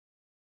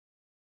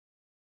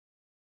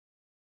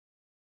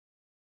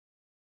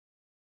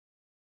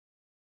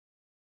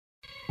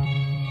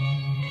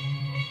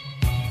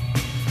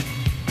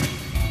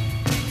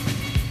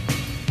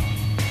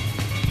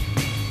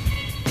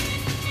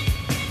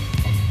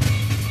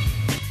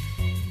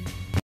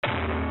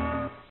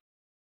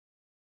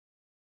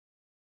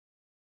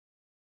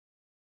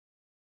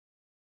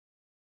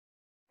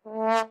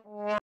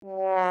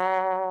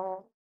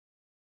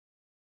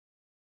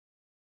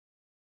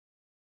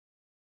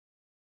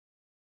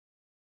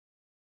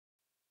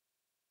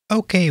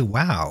Okay,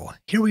 wow.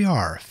 Here we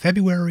are,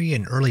 February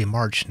and early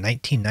March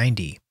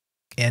 1990.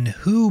 And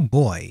whoo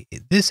boy,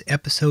 this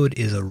episode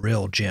is a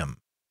real gem.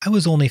 I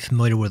was only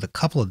familiar with a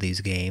couple of these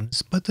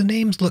games, but the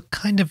names look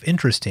kind of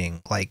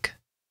interesting, like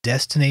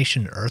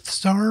Destination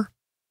Earthstar?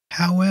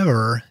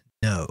 However,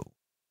 no.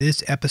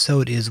 This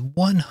episode is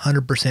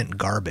 100%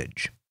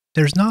 garbage.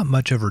 There's not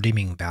much of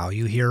redeeming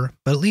value here,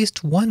 but at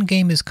least one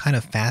game is kind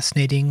of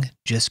fascinating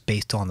just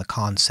based on the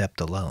concept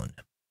alone.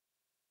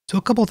 So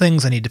a couple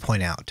things I need to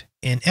point out.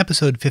 In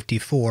episode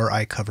 54,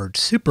 I covered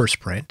Super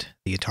Sprint,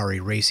 the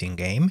Atari racing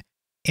game,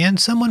 and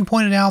someone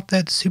pointed out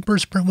that Super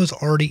Sprint was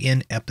already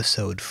in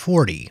episode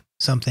 40,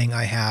 something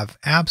I have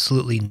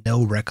absolutely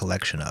no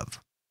recollection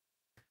of.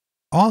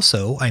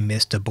 Also, I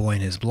missed A Boy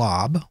and His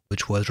Blob,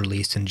 which was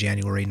released in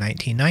January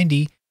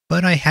 1990,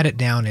 but I had it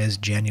down as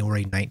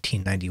January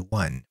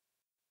 1991.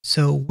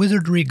 So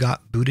Wizardry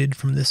got booted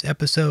from this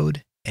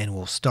episode, and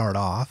we'll start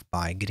off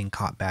by getting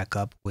caught back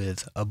up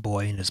with A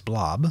Boy and His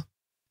Blob.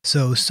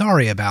 So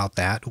sorry about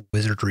that,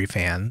 Wizardry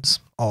fans,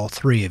 all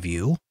three of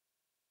you.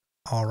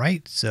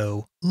 Alright,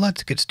 so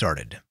let's get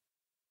started.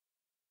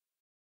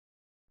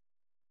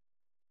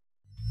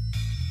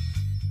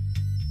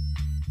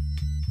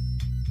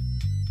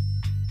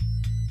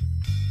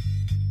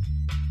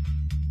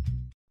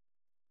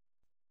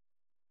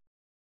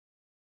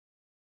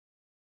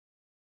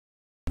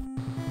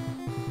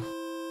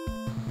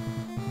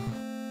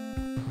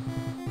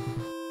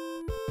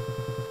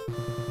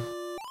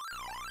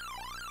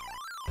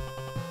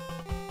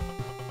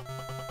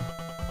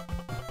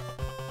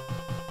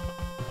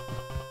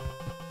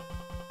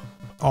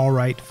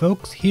 Alright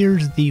folks,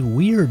 here's the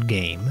weird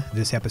game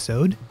this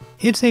episode.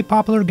 It's a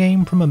popular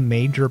game from a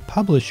major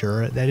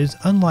publisher that is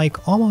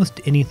unlike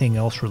almost anything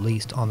else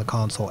released on the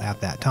console at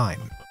that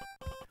time.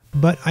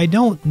 But I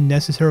don't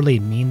necessarily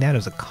mean that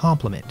as a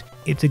compliment.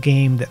 It's a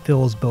game that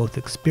feels both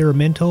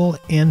experimental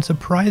and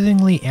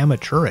surprisingly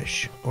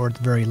amateurish, or at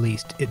the very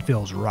least, it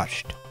feels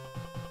rushed.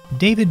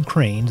 David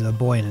Crane's A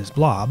Boy and His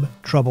Blob,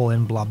 Trouble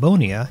in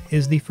Blobonia,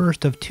 is the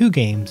first of two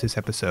games this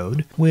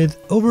episode,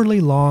 with overly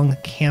long,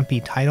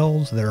 campy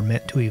titles that are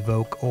meant to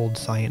evoke old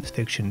science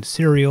fiction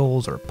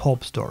serials or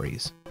pulp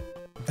stories.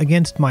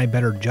 Against my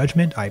better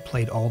judgment, I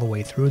played all the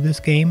way through this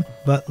game,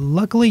 but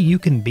luckily you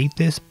can beat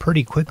this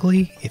pretty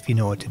quickly if you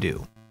know what to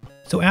do.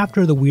 So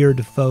after the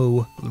weird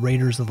faux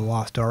Raiders of the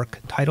Lost Ark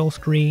title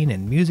screen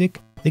and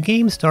music, the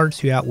game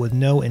starts you out with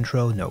no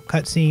intro, no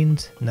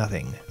cutscenes,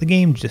 nothing. The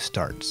game just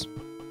starts.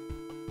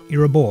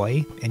 You're a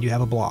boy, and you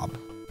have a blob.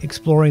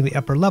 Exploring the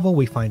upper level,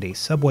 we find a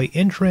subway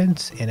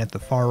entrance, and at the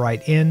far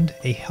right end,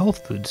 a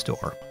health food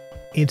store.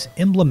 It's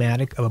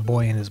emblematic of A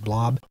Boy and His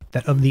Blob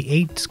that of the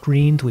 8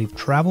 screens we've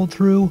traveled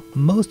through,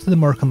 most of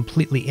them are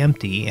completely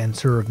empty and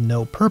serve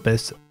no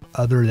purpose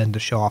other than to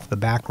show off the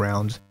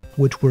backgrounds,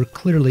 which were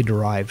clearly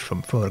derived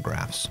from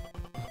photographs.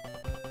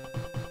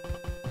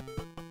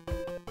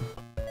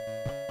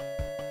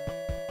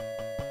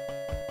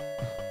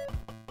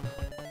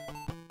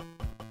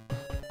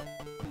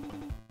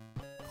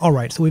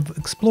 Alright, so we've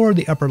explored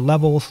the upper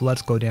level, so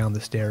let's go down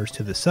the stairs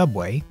to the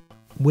subway,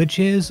 which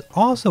is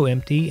also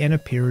empty and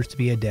appears to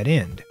be a dead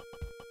end.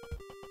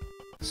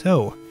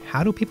 So,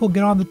 how do people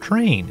get on the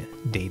train,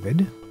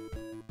 David?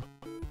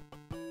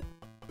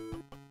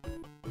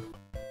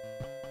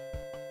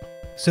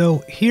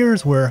 So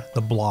here's where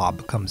the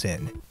Blob comes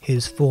in.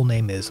 His full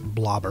name is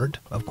Blobbert,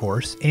 of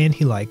course, and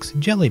he likes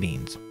jelly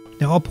beans.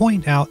 Now I'll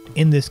point out,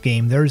 in this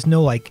game there's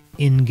no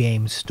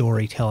in-game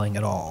storytelling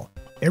at all.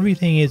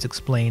 Everything is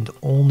explained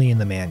only in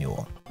the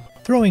manual.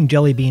 Throwing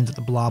jelly beans at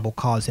the Blob will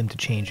cause him to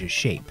change his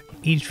shape.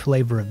 Each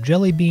flavor of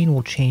jelly bean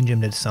will change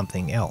him to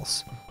something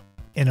else.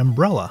 An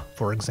umbrella,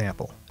 for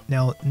example.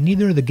 Now,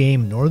 neither the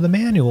game nor the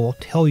manual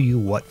tell you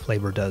what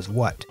flavor does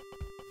what,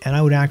 and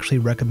I would actually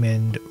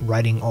recommend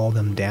writing all of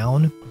them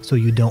down so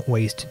you don't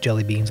waste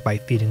jelly beans by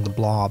feeding the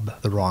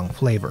Blob the wrong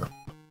flavor.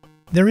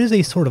 There is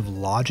a sort of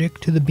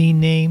logic to the bean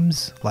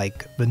names,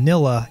 like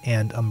vanilla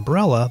and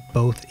umbrella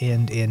both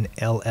end in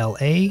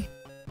LLA,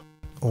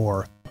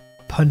 or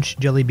punch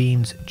jelly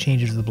beans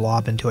changes the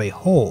Blob into a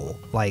hole,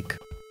 like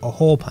a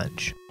hole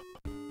punch.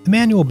 The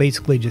manual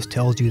basically just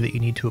tells you that you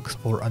need to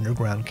explore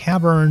underground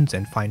caverns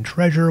and find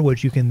treasure,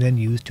 which you can then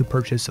use to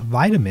purchase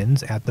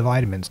vitamins at the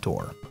vitamin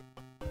store.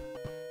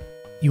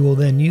 You will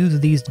then use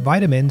these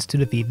vitamins to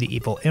defeat the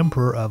evil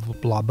emperor of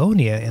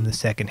Blobonia in the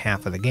second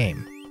half of the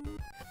game.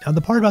 Now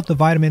the part about the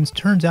vitamins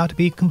turns out to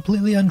be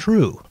completely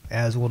untrue,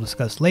 as we'll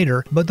discuss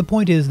later, but the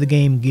point is the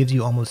game gives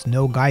you almost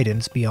no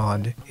guidance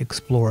beyond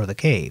explore the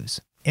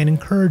caves, and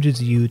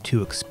encourages you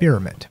to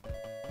experiment.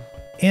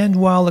 And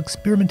while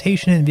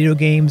experimentation in video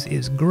games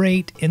is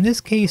great, in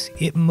this case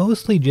it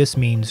mostly just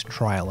means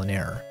trial and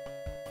error.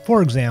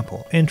 For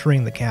example,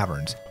 entering the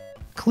caverns.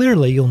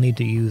 Clearly you'll need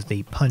to use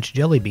the punch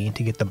jelly bean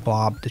to get the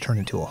Blob to turn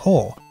into a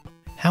hole.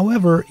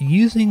 However,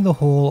 using the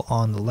hole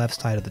on the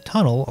left side of the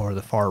tunnel, or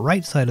the far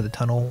right side of the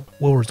tunnel,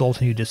 will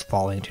result in you just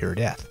falling to your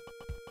death.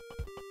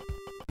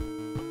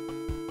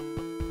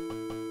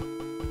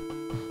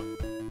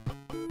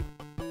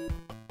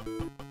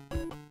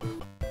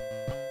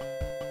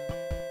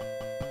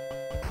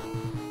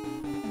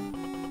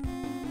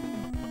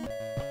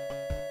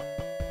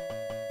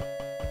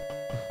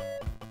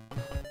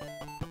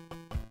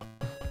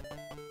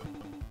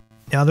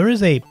 Now there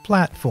is a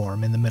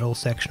platform in the middle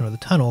section of the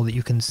tunnel that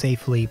you can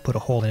safely put a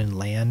hole in and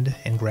land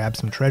and grab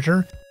some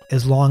treasure,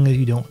 as long as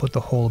you don't put the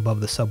hole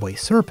above the subway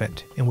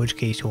serpent, in which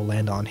case you'll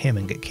land on him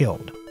and get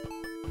killed.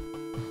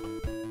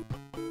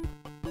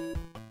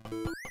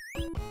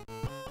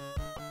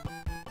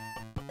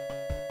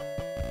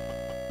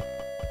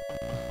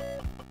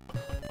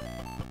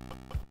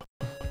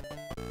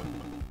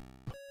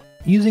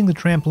 Using the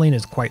trampoline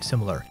is quite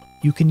similar.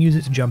 You can use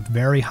it to jump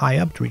very high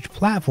up to reach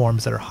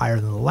platforms that are higher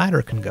than the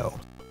ladder can go.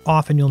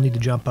 Often you'll need to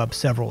jump up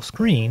several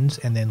screens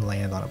and then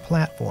land on a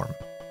platform.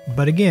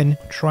 But again,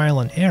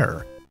 trial and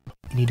error.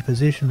 You need to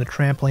position the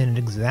trampoline in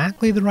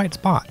exactly the right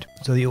spot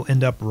so that you'll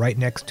end up right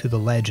next to the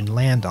ledge and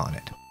land on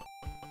it.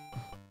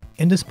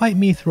 And despite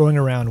me throwing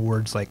around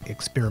words like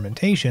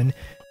experimentation,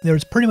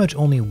 there's pretty much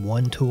only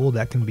one tool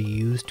that can be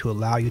used to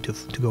allow you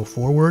to go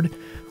forward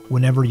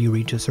whenever you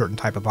reach a certain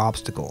type of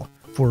obstacle.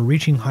 For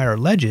reaching higher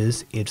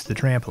ledges, it's the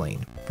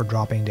trampoline. For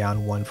dropping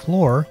down one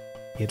floor,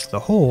 it's the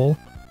hole.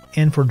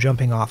 And for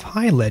jumping off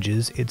high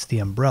ledges, it's the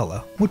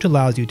umbrella, which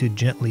allows you to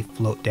gently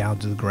float down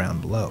to the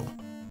ground below.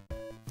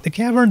 The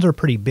caverns are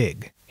pretty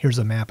big. Here's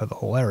a map of the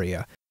whole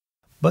area.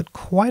 But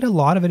quite a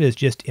lot of it is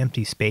just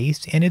empty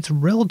space, and it's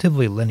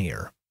relatively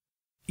linear.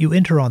 You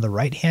enter on the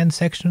right-hand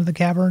section of the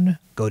cavern,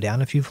 go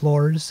down a few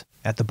floors,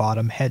 at the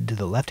bottom head to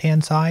the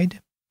left-hand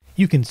side.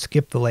 You can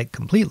skip the lake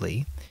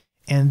completely,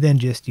 and then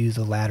just use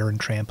the ladder and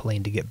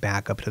trampoline to get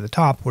back up to the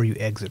top where you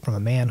exit from a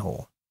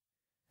manhole.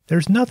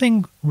 There's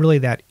nothing really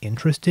that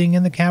interesting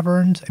in the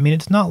caverns. I mean,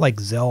 it's not like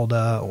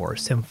Zelda or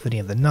Symphony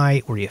of the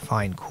Night where you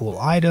find cool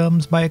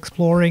items by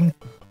exploring.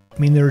 I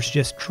mean, there's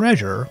just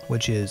treasure,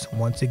 which is,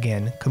 once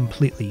again,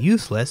 completely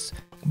useless,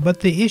 but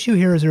the issue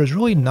here is there's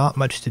really not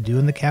much to do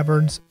in the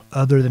caverns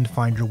other than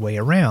find your way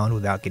around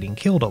without getting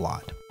killed a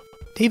lot.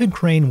 David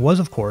Crane was,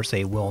 of course,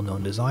 a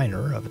well-known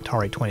designer of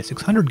Atari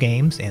 2600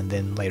 games and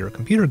then later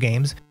computer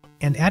games,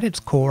 and at its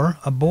core,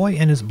 A Boy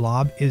and His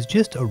Blob is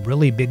just a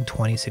really big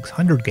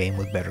 2600 game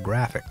with better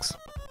graphics.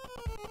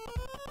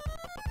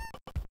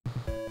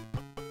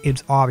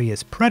 Its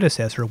obvious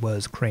predecessor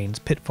was Crane's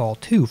Pitfall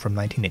 2 from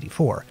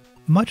 1984.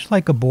 Much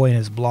like A Boy and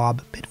His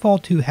Blob, Pitfall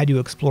 2 had you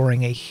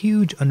exploring a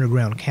huge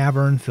underground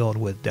cavern filled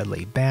with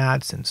deadly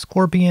bats and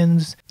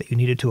scorpions that you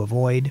needed to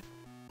avoid.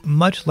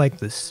 Much like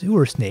the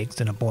sewer snakes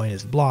in A Boy and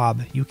His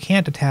Blob, you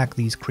can't attack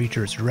these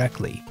creatures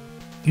directly.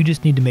 You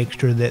just need to make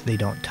sure that they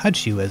don't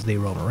touch you as they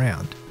roam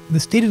around. The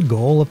stated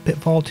goal of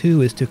Pitfall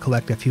 2 is to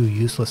collect a few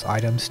useless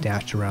items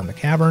stashed around the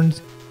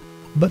caverns,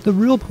 but the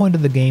real point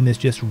of the game is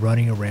just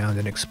running around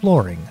and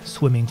exploring,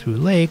 swimming through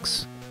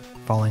lakes,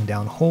 falling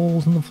down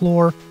holes in the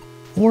floor,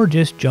 or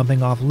just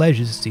jumping off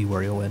ledges to see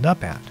where you'll end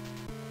up at.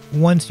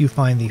 Once you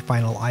find the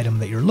final item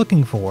that you're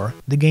looking for,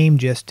 the game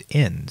just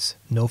ends.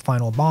 No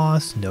final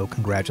boss, no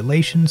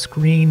congratulations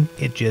screen,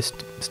 it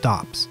just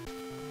stops.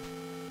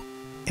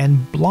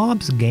 And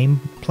Blob's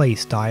gameplay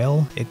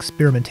style,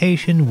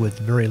 experimentation with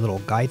very little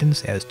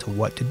guidance as to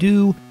what to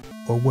do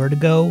or where to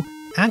go,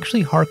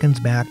 actually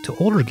harkens back to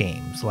older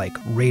games like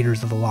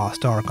Raiders of the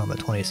Lost Ark on the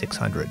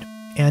 2600.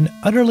 An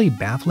utterly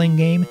baffling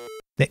game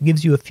that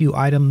gives you a few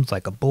items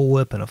like a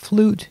bullwhip and a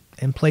flute,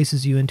 and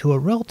places you into a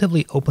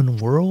relatively open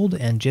world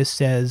and just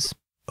says,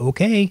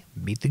 okay,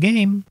 beat the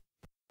game.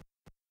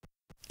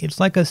 It's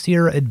like a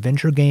Sierra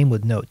adventure game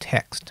with no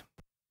text.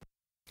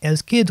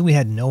 As kids, we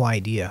had no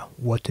idea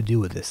what to do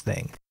with this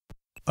thing,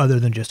 other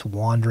than just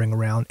wandering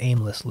around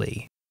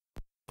aimlessly,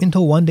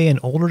 until one day an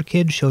older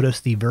kid showed us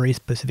the very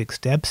specific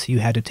steps you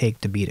had to take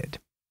to beat it.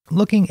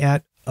 Looking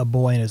at A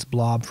Boy and His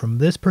Blob from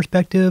this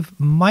perspective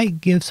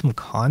might give some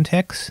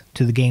context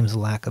to the game's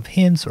lack of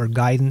hints or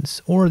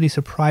guidance, or the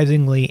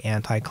surprisingly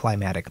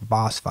anticlimactic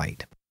boss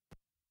fight.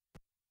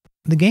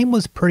 The game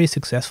was pretty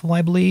successful,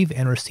 I believe,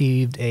 and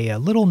received a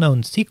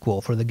little-known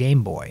sequel for the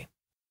Game Boy.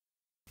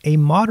 A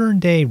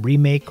modern-day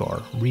remake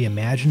or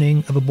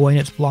reimagining of A Boy and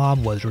Its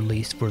Blob was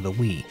released for the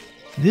Wii.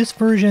 This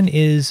version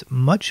is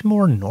much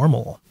more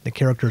normal. The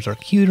characters are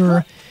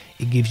cuter,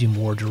 it gives you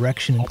more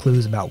direction and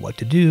clues about what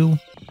to do.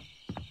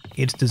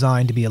 It's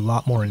designed to be a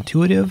lot more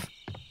intuitive.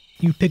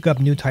 You pick up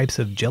new types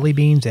of jelly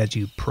beans as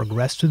you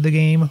progress through the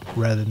game,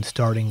 rather than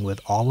starting with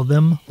all of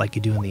them like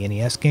you do in the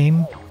NES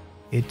game.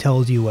 It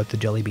tells you what the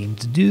jelly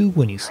beans do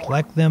when you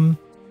select them.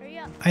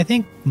 I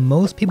think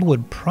most people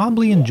would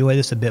probably enjoy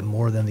this a bit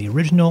more than the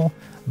original,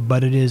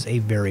 but it is a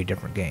very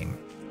different game.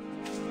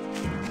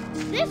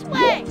 This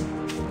way!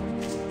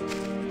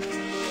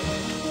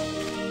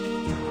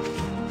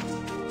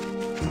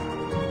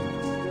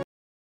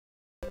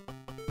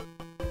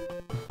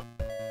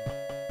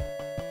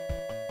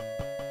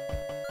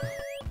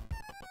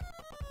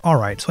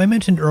 Alright, so I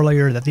mentioned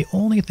earlier that the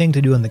only thing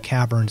to do in the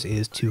caverns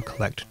is to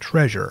collect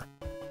treasure.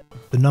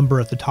 The number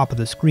at the top of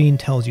the screen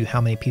tells you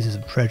how many pieces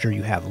of treasure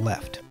you have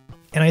left.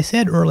 And I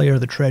said earlier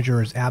the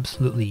treasure is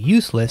absolutely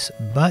useless,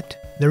 but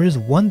there is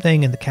one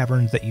thing in the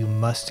caverns that you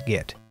must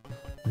get.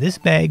 This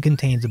bag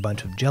contains a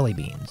bunch of jelly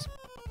beans.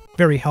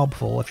 Very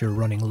helpful if you're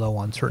running low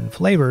on certain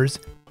flavors,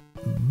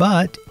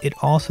 but it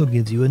also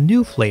gives you a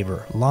new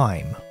flavor,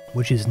 lime,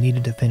 which is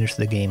needed to finish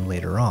the game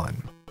later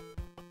on.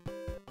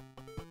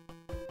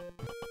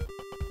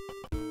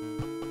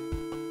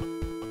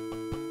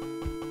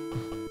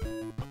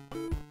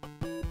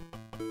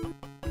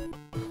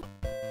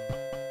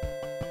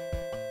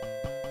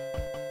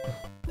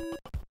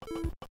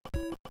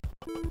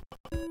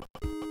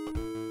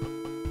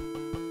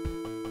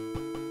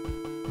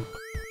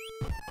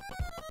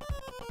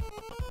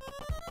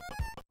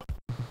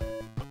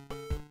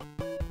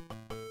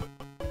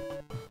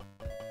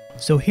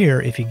 So here,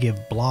 if you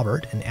give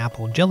Blobbert an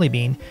apple jelly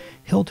bean,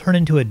 he'll turn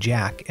into a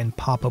jack and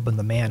pop open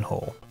the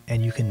manhole,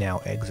 and you can now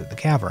exit the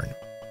cavern.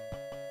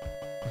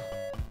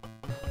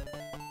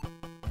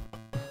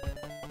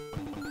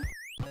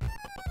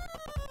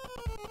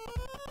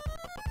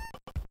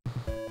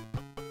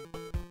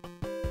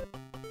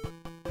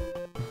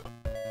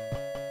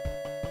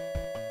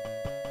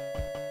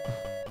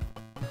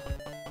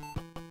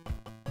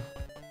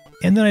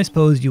 And then I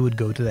suppose you would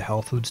go to the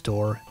health food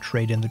store,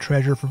 trade in the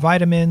treasure for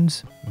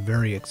vitamins,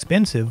 very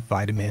expensive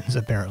vitamins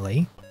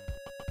apparently.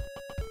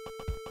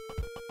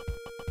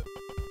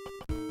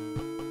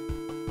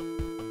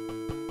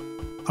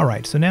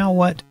 Alright, so now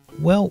what?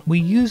 Well, we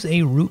use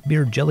a root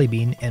beer jelly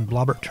bean and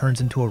Blobbert turns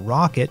into a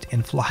rocket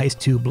and flies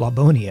to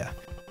Blobonia.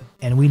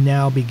 And we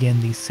now begin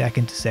the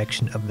second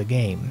section of the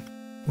game,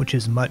 which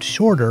is much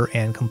shorter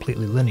and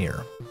completely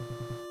linear.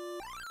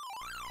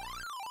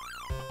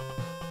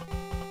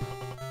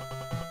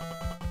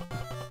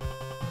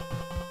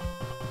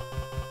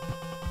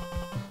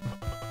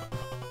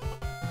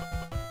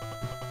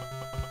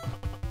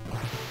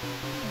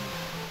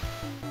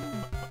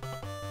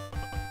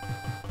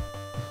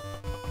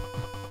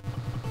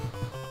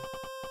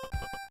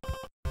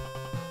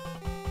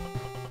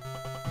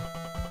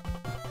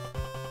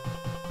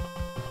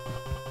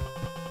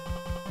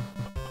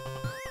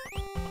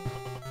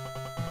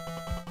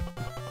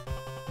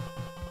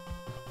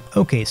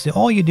 Okay, so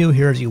all you do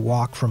here is you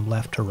walk from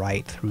left to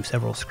right through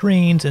several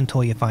screens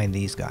until you find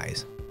these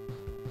guys.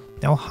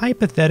 Now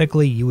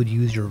hypothetically you would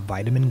use your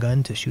vitamin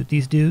gun to shoot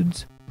these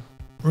dudes.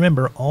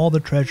 Remember, all the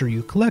treasure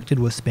you collected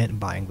was spent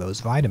buying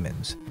those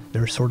vitamins.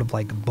 They're sort of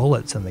like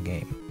bullets in the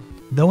game.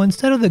 Though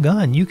instead of the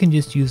gun, you can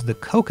just use the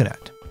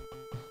coconut.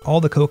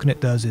 All the coconut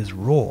does is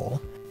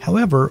roll.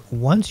 However,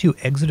 once you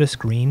exit a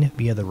screen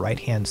via the right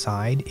hand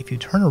side, if you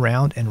turn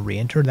around and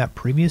re-enter that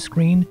previous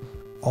screen,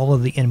 all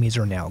of the enemies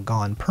are now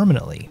gone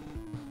permanently.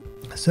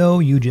 So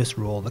you just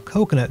roll the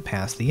coconut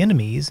past the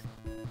enemies,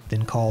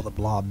 then call the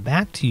blob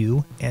back to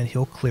you, and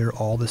he'll clear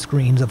all the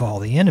screens of all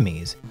the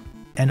enemies.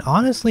 And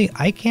honestly,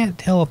 I can't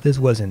tell if this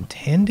was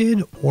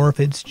intended or if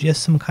it's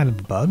just some kind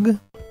of bug.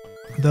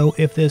 Though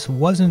if this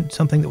wasn't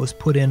something that was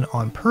put in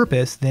on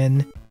purpose,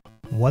 then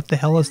what the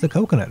hell is the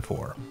coconut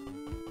for?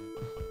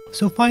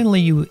 So finally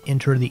you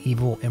enter the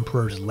evil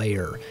emperor's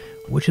lair,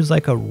 which is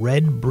like a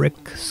red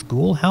brick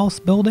schoolhouse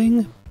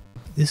building.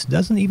 This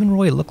doesn't even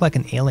really look like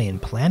an alien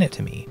planet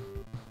to me.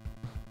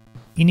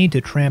 You need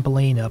to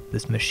trampoline up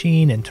this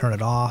machine and turn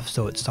it off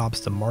so it stops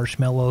the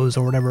marshmallows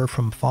or whatever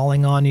from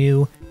falling on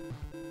you.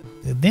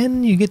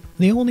 Then you get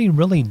the only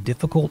really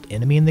difficult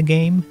enemy in the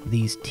game,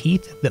 these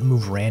teeth that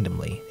move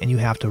randomly, and you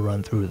have to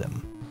run through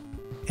them.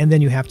 And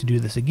then you have to do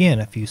this again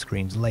a few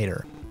screens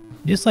later.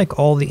 Just like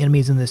all the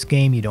enemies in this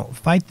game, you don't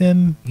fight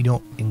them, you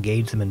don't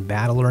engage them in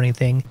battle or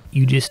anything,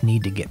 you just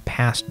need to get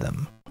past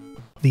them.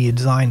 The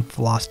design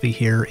philosophy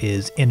here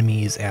is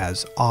enemies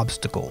as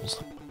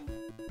obstacles.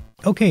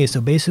 Okay, so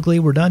basically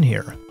we're done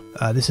here.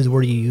 This is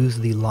where you use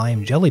the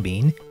lime jelly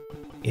bean.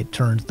 It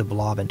turns the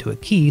blob into a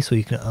key so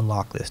you can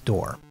unlock this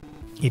door.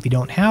 If you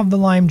don't have the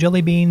lime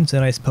jelly beans,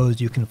 then I suppose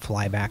you can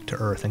fly back to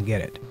Earth and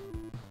get it.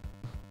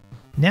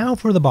 Now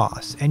for the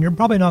boss, and you're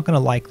probably not going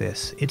to like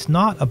this. It's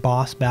not a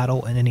boss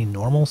battle in any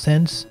normal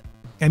sense.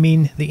 I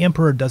mean, the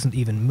Emperor doesn't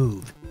even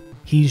move.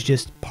 He's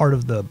just part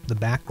of the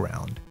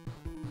background.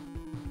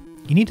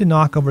 You need to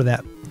knock over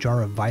that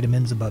jar of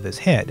vitamins above his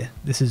head.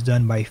 This is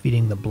done by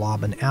feeding the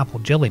blob an apple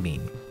jelly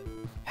bean.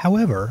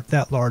 However,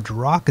 that large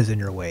rock is in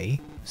your way,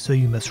 so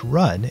you must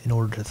run in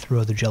order to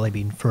throw the jelly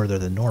bean further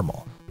than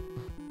normal.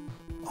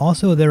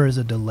 Also, there is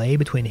a delay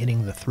between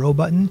hitting the throw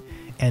button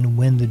and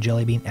when the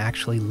jelly bean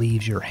actually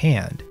leaves your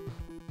hand,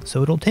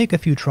 so it'll take a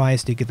few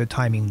tries to get the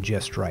timing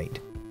just right.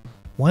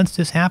 Once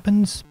this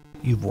happens,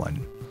 you've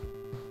won.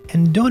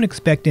 And don't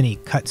expect any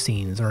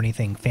cutscenes or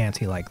anything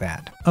fancy like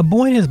that. A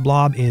Boy and His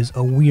Blob is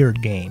a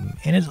weird game,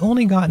 and it's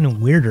only gotten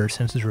weirder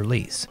since its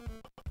release.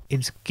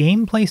 Its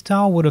gameplay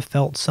style would have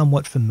felt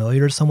somewhat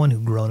familiar to someone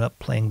who'd grown up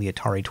playing the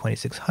Atari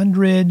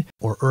 2600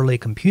 or early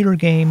computer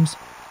games.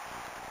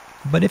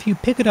 But if you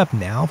pick it up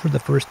now for the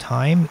first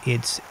time,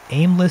 its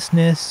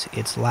aimlessness,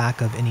 its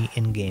lack of any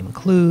in-game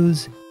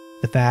clues,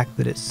 the fact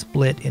that it's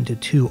split into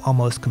two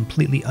almost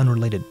completely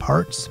unrelated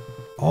parts,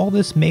 all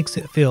this makes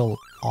it feel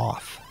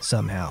off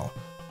somehow.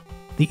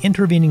 The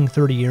intervening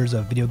 30 years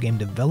of video game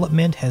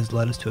development has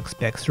led us to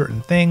expect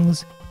certain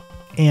things,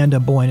 and A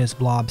Boy and His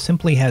Blob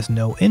simply has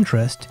no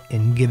interest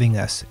in giving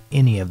us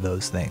any of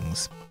those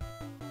things.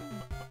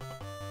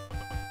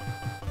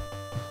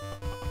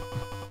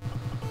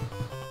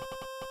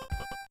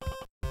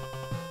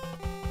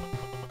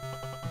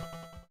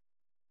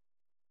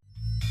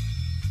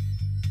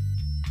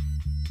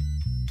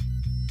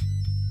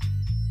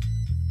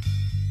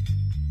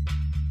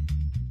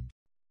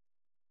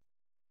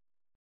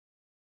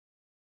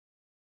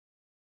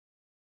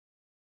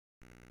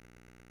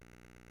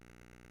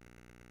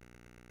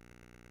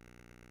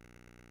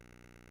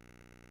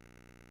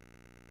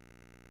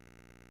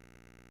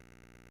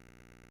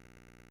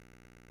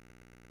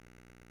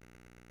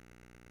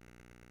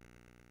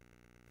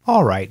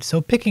 Alright,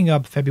 so picking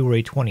up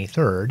February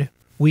 23rd,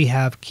 we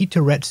have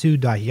Kiteretsu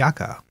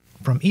Daihyakka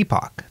from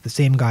Epoch, the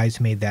same guys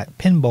who made that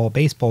pinball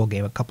baseball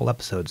game a couple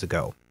episodes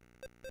ago.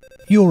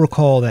 You'll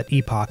recall that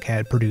Epoch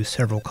had produced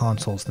several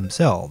consoles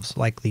themselves,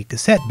 like the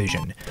cassette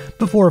Vision,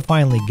 before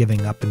finally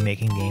giving up and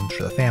making games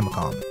for the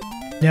Famicom.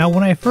 Now,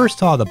 when I first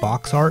saw the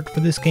box art for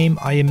this game,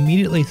 I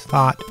immediately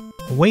thought,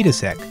 wait a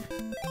sec,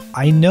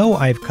 I know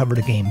I've covered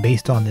a game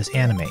based on this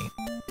anime.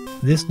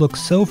 This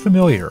looks so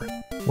familiar.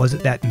 Was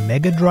it that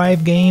Mega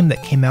Drive game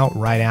that came out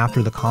right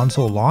after the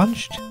console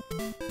launched?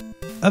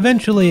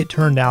 Eventually it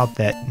turned out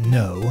that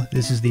no,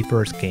 this is the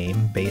first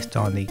game based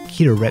on the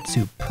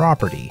Kiteretsu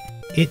property.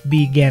 It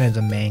began as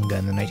a manga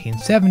in the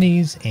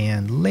 1970s,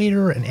 and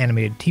later an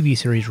animated TV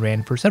series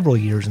ran for several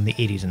years in the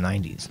 80s and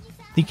 90s.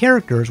 The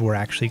characters were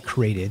actually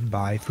created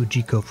by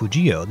Fujiko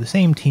Fujio, the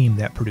same team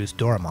that produced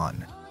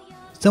Doraemon.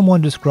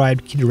 Someone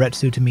described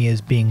Kiteretsu to me as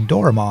being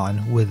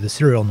Doraemon with the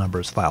serial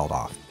numbers filed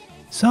off.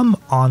 Some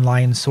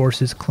online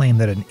sources claim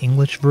that an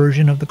English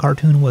version of the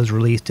cartoon was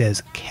released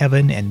as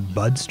Kevin and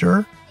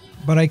Budster,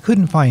 but I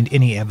couldn't find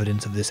any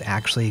evidence of this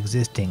actually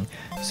existing,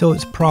 so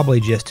it's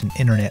probably just an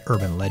internet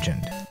urban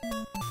legend.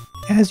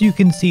 As you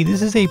can see,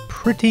 this is a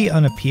pretty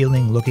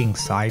unappealing looking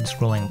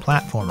side-scrolling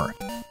platformer.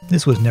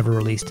 This was never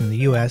released in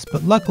the US,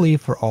 but luckily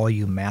for all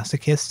you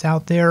masochists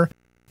out there,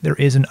 there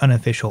is an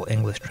unofficial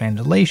English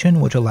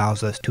translation which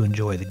allows us to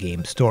enjoy the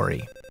game's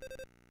story.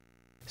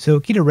 So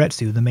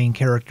Kiteretsu, the main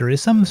character,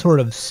 is some sort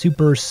of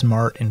super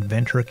smart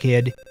inventor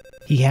kid.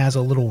 He has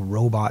a little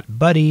robot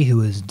buddy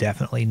who is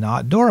definitely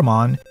not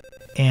Doraemon,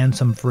 and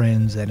some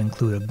friends that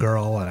include a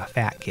girl and a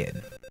fat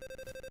kid.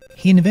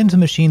 He invents a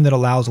machine that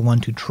allows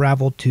one to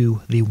travel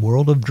to the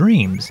world of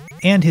dreams,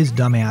 and his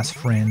dumbass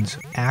friends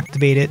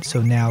activate it,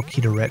 so now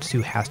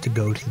Kiteretsu has to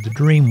go to the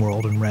dream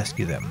world and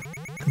rescue them.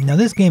 Now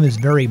this game is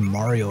very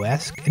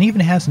Mario-esque, and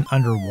even has an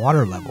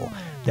underwater level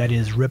that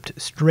is ripped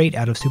straight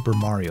out of Super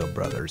Mario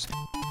Bros.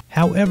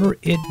 However,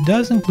 it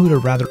does include a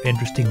rather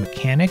interesting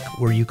mechanic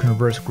where you can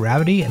reverse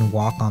gravity and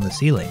walk on the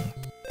ceiling.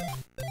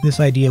 This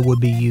idea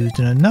would be used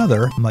in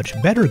another, much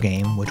better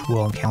game which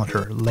we'll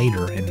encounter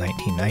later in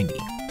 1990.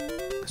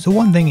 So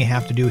one thing you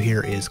have to do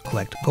here is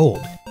collect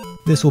gold.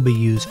 This will be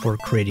used for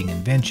creating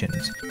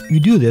inventions. You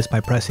do this by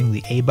pressing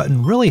the A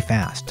button really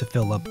fast to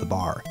fill up the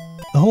bar.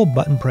 The whole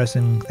button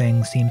pressing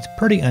thing seems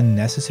pretty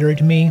unnecessary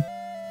to me,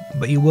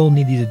 but you will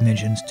need these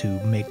inventions to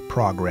make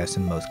progress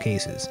in most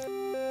cases.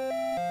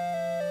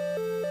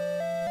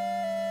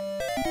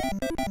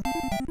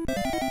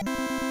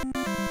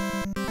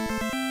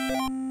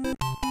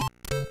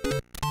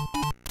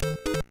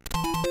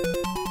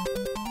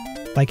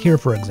 Like here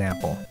for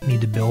example, you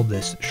need to build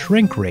this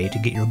shrink ray to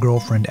get your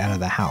girlfriend out of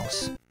the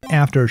house.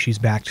 After she's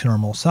back to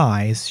normal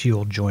size,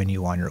 she'll join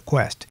you on your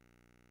quest.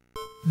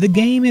 The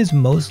game is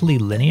mostly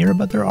linear,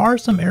 but there are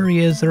some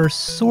areas that are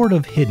sort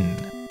of hidden.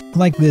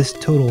 Like this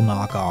total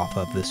knockoff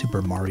of the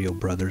Super Mario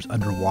Bros.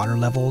 Underwater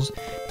levels,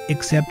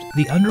 except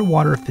the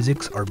underwater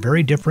physics are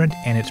very different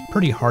and it's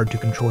pretty hard to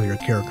control your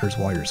characters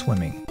while you're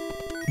swimming.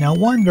 Now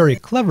one very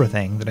clever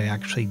thing that I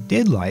actually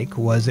did like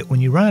was that when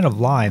you run out of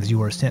lives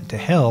you are sent to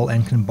hell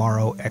and can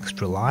borrow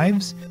extra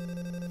lives.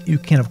 You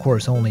can of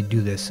course only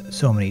do this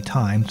so many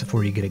times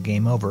before you get a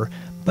game over,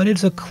 but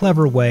it's a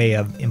clever way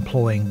of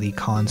employing the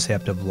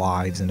concept of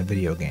lives in a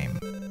video game.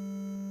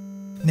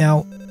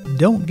 Now,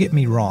 don't get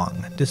me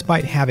wrong,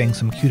 despite having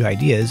some cute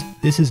ideas,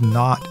 this is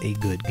not a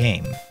good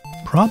game.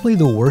 Probably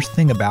the worst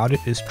thing about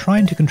it is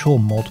trying to control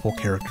multiple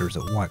characters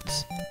at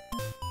once.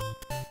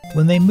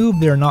 When they move,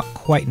 they're not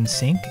quite in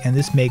sync, and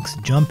this makes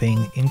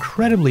jumping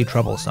incredibly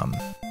troublesome.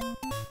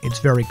 It's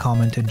very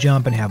common to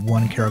jump and have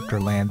one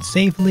character land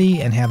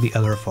safely and have the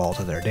other fall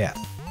to their death.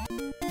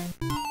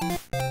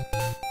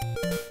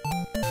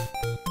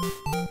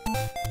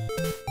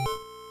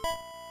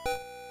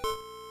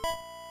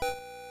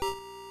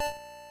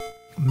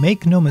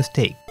 Make no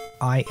mistake,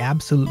 I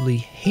absolutely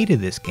hated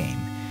this game.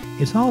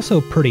 It's also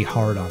pretty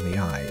hard on the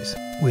eyes.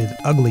 With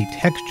ugly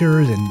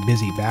textures and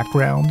busy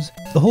backgrounds,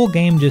 the whole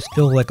game just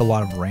feels like a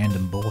lot of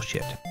random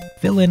bullshit.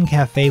 Fill-In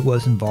Cafe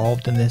was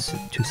involved in this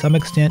to some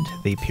extent.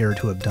 They appear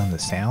to have done the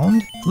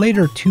sound.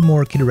 Later, 2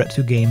 more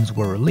Kiteretsu games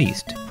were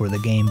released for the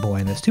Game Boy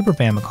and the Super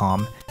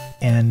Famicom,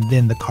 and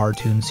then the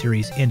cartoon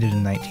series ended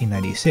in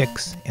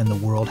 1996, and the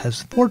world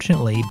has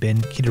fortunately been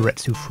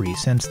Kiteretsu free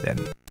since then.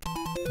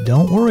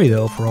 Don't worry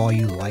though, for all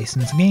you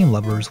licensed game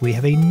lovers, we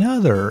have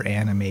another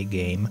anime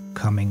game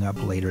coming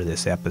up later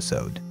this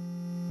episode.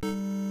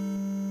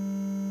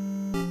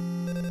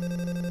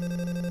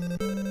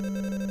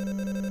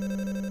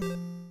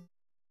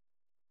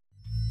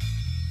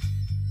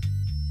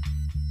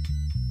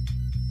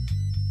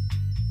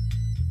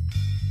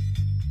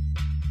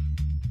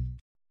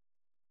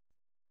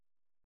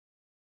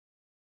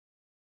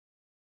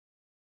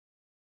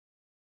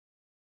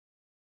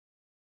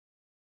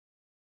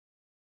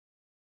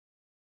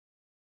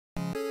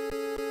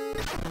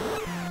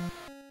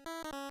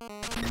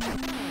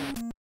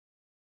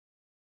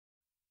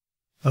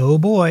 Oh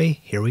boy,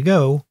 here we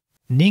go.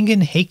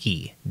 Ningen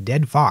Heiki,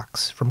 Dead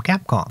Fox from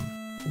Capcom.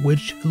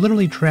 which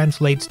literally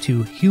translates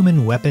to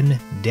human weapon,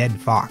 dead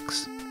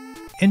fox.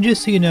 And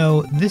just so you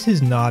know, this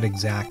is not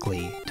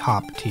exactly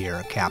top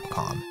tier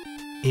Capcom.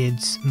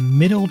 It's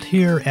middle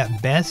tier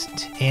at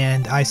best,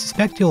 and I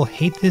suspect you'll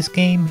hate this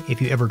game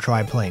if you ever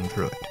try playing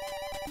through it.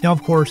 Now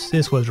of course,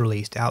 this was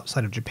released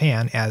outside of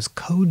Japan as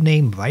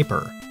Codename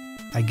Viper.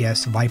 I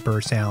guess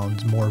Viper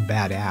sounds more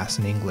badass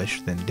in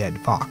English than Dead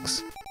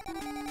Fox.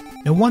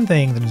 Now one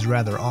thing that is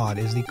rather odd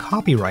is the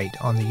copyright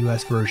on the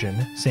US version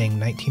saying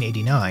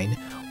 1989,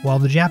 while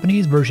the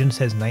Japanese version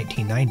says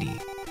 1990,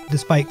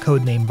 despite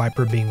Codename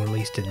Viper being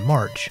released in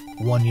March,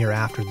 1 year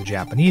after the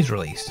Japanese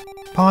release.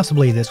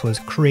 Possibly this was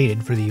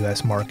created for the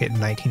US market in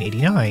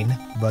 1989,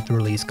 but the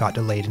release got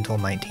delayed until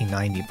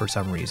 1990 for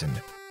some reason.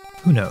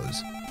 Who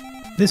knows?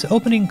 This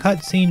opening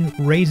cutscene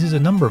raises a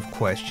number of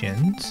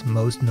questions,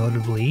 most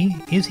notably,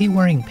 is he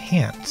wearing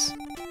pants?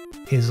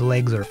 His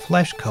legs are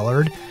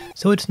flesh-colored,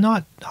 so it's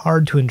not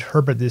hard to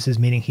interpret this as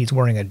meaning he's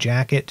wearing a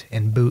jacket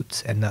and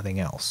boots and nothing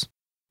else.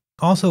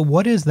 Also,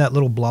 what is that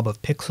little blob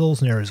of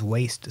pixels near his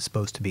waist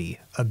supposed to be?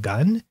 A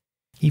gun?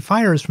 He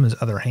fires from his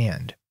other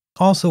hand.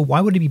 Also,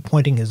 why would he be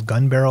pointing his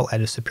gun barrel at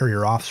his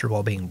superior officer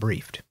while being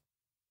briefed?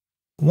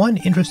 One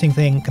interesting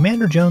thing,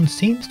 Commander Jones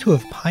seems to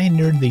have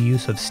pioneered the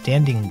use of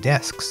standing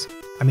desks.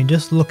 I mean,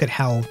 just look at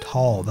how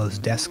tall those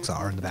desks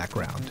are in the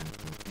background.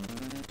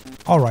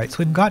 Alright, so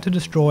we've got to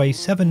destroy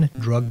 7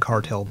 drug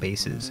cartel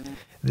bases.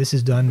 This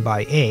is done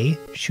by A,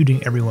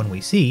 shooting everyone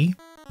we see,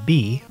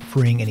 B,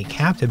 freeing any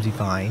captives you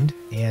find,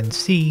 and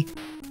C,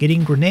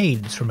 getting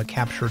grenades from a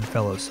captured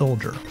fellow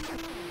soldier.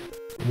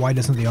 Why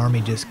doesn't the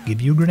army just give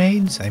you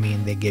grenades? I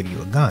mean, they give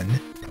you a gun.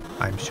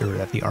 I'm sure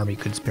that the army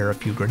could spare a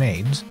few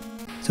grenades.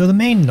 So the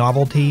main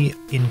novelty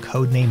in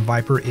Codename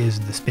Viper is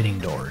the spinning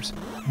doors.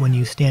 When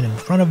you stand in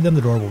front of them,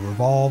 the door will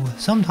revolve,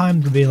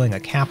 sometimes revealing a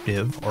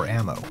captive or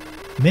ammo.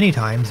 Many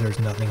times there's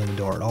nothing in the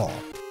door at all.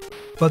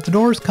 But the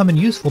doors come in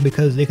useful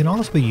because they can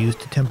also be used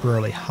to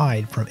temporarily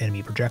hide from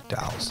enemy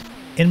projectiles.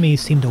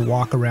 Enemies seem to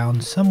walk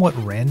around somewhat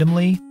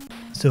randomly,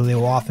 so they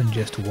will often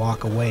just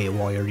walk away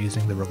while you're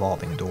using the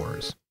revolving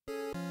doors.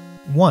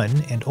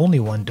 One, and only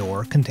one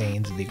door,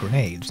 contains the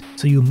grenades,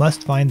 so you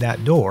must find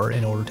that door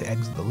in order to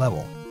exit the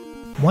level.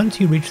 Once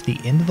you reach the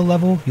end of the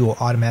level, you will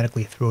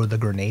automatically throw the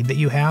grenade that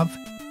you have.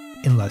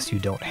 Unless you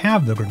don't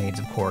have the grenades,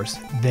 of course,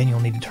 then you'll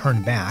need to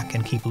turn back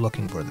and keep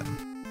looking for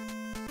them.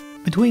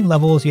 Between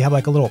levels, you have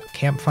like a little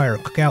campfire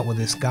cookout with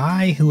this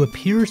guy who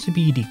appears to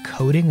be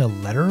decoding a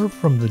letter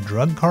from the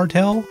drug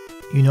cartel.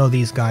 You know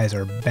these guys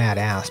are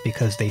badass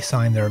because they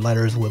sign their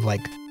letters with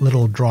like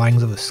little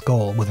drawings of a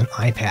skull with an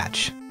eye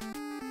patch.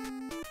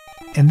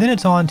 And then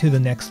it's on to the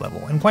next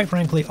level, and quite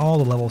frankly, all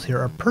the levels here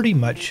are pretty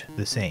much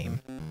the same.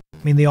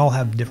 I mean, they all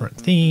have different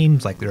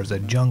themes, like there's a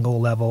jungle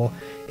level,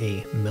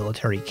 a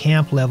military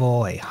camp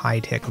level, a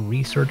high-tech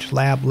research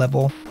lab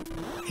level.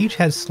 Each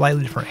has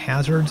slightly different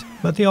hazards,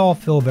 but they all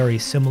feel very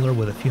similar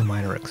with a few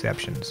minor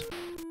exceptions.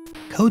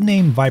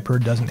 Codename Viper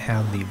doesn't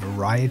have the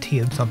variety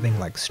of something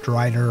like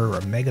Strider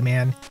or Mega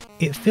Man.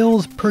 It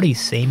feels pretty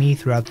samey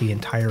throughout the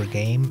entire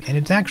game, and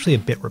it's actually a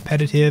bit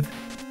repetitive.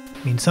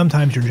 I mean,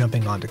 sometimes you're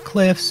jumping onto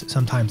cliffs,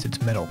 sometimes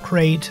it's metal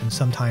crates, and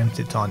sometimes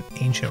it's on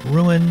ancient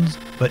ruins,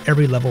 but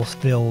every level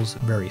feels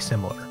very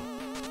similar.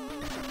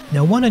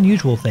 Now, one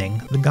unusual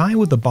thing, the guy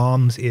with the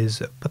bombs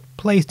is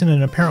placed in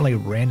an apparently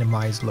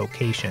randomized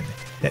location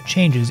that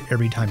changes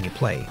every time you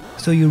play,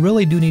 so you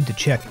really do need to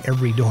check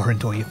every door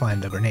until you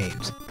find the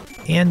grenades.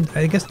 And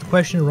I guess the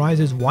question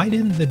arises, why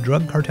didn't the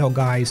drug cartel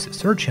guys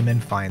search him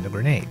and find the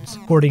grenades?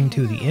 According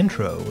to the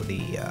intro,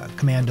 the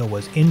commando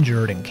was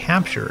injured and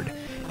captured,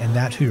 and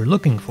that's who you're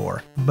looking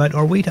for. But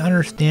are we to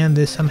understand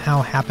this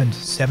somehow happened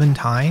 7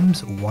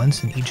 times,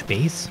 once in each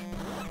base?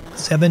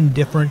 7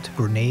 different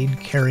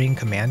grenade-carrying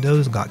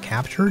commandos got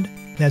captured?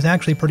 That's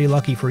actually pretty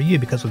lucky for you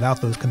because without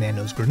those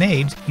commandos'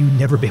 grenades, you'd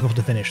never be able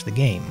to finish the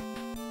game.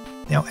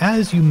 Now,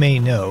 as you may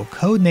know,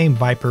 Codename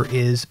Viper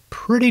is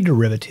pretty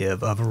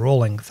derivative of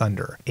Rolling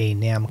Thunder, a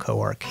Namco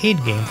arcade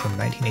game from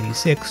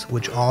 1986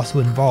 which also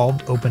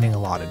involved opening a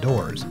lot of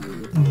doors,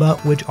 but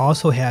which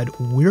also had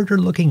weirder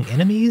looking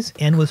enemies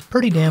and was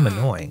pretty damn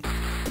annoying.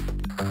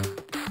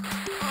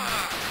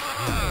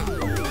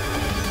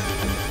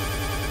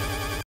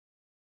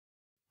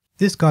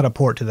 This got a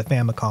port to the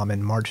Famicom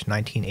in March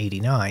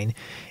 1989,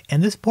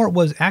 and this port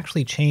was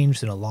actually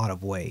changed in a lot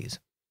of ways.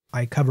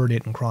 I covered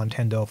it in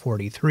Chrontendo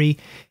 43,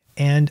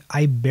 and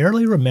I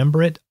barely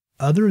remember it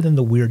other than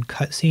the weird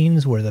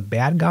cutscenes where the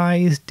bad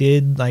guys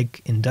did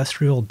like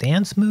industrial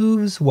dance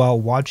moves while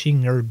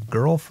watching their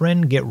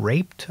girlfriend get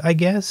raped, I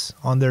guess,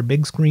 on their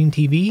big screen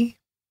TV.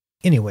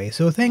 Anyway,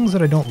 so things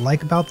that I don't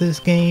like about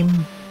this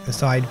game,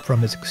 aside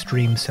from its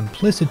extreme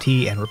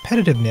simplicity and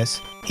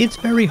repetitiveness, it's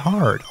very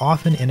hard,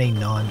 often in a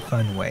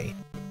non-fun way.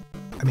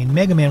 I mean,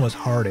 Mega Man was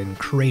hard in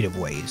creative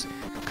ways.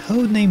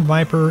 Codename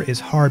Viper is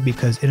hard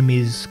because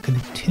enemies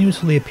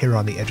continuously appear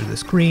on the edge of the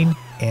screen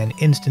and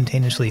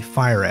instantaneously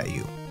fire at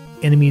you.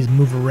 Enemies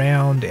move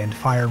around and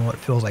fire in what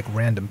feels like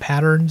random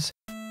patterns.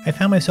 I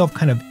found myself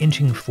kind of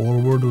inching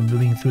forward when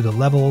moving through the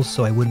levels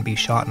so I wouldn't be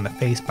shot in the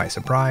face by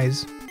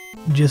surprise.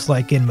 Just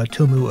like in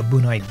Matomu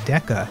Abunai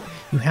Deka,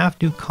 you have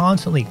to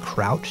constantly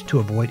crouch to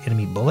avoid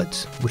enemy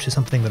bullets, which is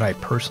something that I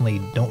personally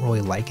don't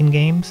really like in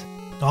games.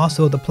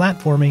 Also, the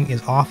platforming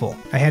is awful.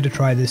 I had to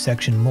try this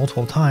section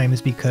multiple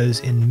times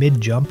because in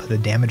mid-jump the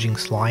damaging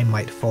slime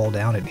might fall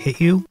down and hit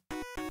you.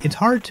 It's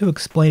hard to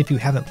explain if you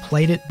haven't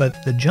played it,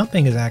 but the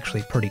jumping is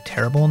actually pretty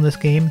terrible in this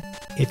game.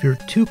 If you're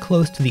too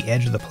close to the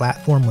edge of the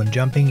platform when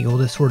jumping, you'll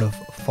just sort of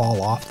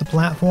fall off the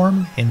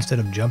platform instead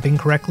of jumping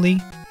correctly.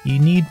 You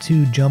need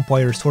to jump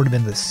while you're sort of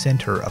in the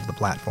center of the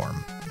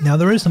platform. Now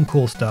there is some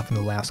cool stuff in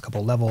the last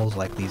couple levels,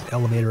 like these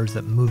elevators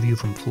that move you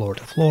from floor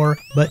to floor,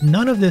 but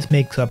none of this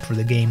makes up for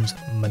the game's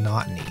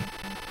monotony.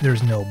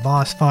 There's no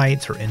boss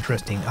fights or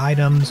interesting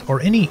items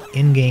or any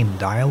in-game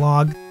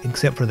dialogue,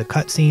 except for the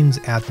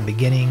cutscenes at the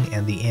beginning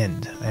and the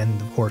end,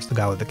 and of course the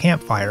guy with the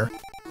campfire,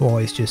 who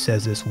always just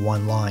says this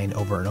one line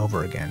over and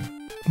over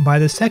again. By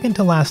the second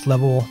to last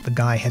level, the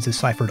guy has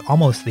deciphered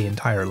almost the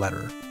entire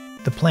letter.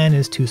 The plan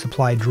is to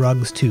supply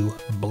drugs to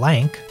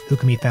blank, who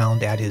can be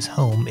found at his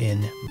home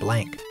in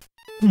blank.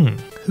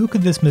 Who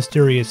could this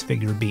mysterious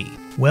figure be?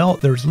 Well,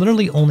 there's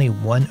literally only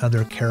one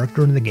other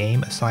character in the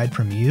game aside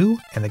from you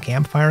and the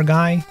campfire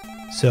guy,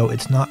 so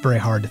it's not very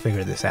hard to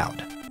figure this out.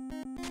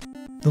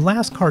 The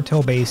last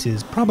cartel base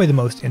is probably the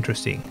most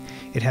interesting.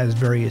 It has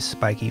various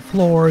spiky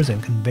floors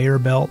and conveyor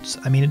belts.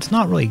 I mean, it's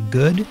not really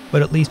good,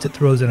 but at least it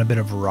throws in a bit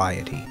of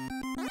variety.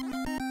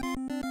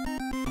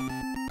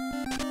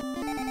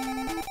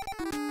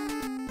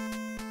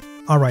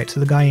 Alright, so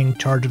the guy in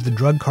charge of the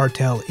drug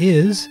cartel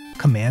is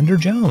Commander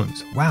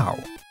Jones.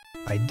 Wow.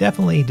 I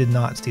definitely did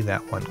not see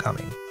that one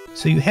coming.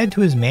 So you head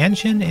to his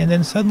mansion and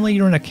then suddenly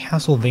you're in a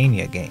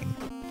Castlevania game.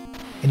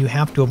 And you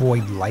have to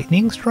avoid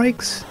lightning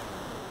strikes?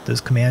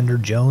 Does Commander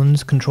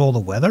Jones control the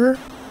weather?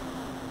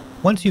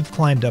 Once you've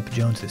climbed up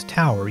Jones's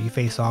tower, you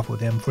face off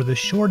with him for the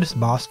shortest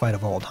boss fight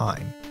of all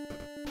time.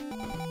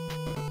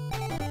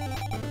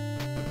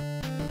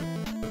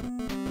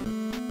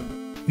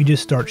 You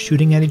just start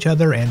shooting at each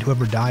other and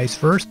whoever dies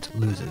first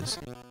loses.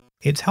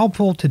 It's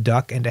helpful to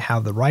duck and to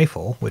have the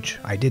rifle, which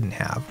I didn't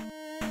have.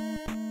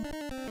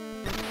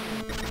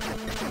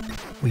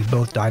 We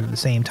both died at the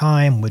same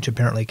time, which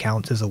apparently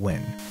counts as a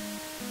win.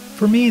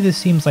 For me, this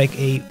seems like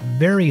a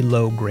very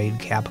low-grade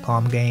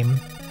Capcom game,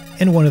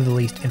 and one of the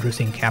least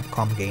interesting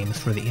Capcom games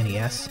for the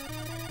NES.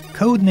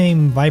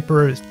 Codename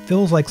Viper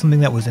feels like something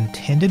that was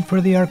intended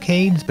for the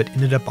arcades but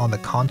ended up on the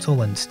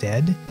console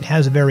instead. It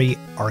has a very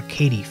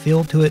arcadey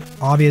feel to it.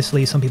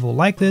 Obviously some people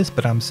like this,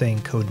 but I'm saying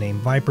Codename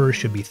Viper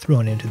should be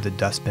thrown into the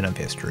dustbin of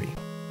history.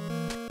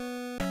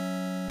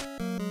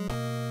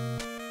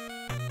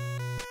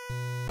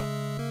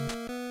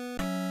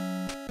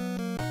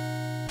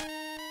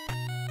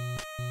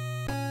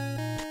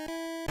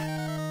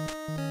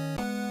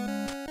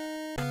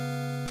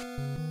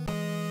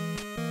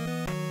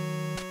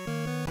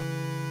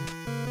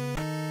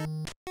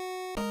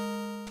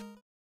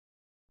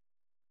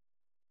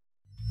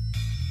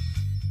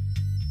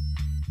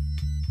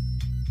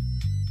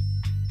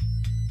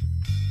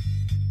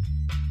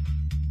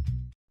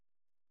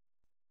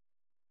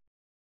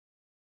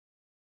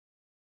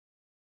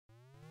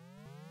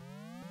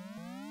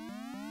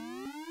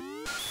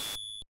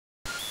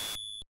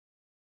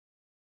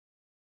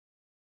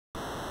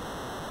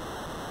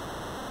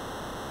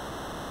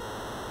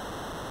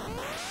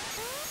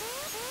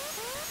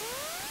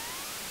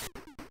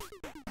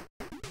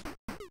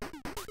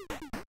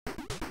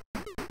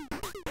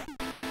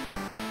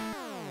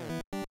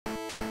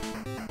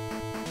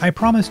 I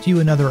promised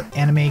you another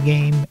anime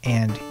game,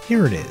 and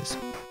here it is.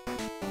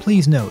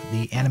 Please note,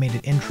 the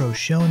animated intro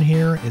shown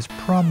here is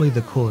probably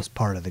the coolest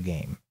part of the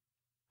game.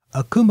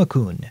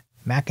 Akuma-kun,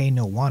 Makai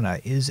no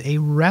Wana is a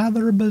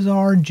rather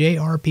bizarre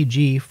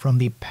JRPG from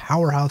the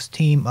powerhouse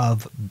team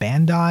of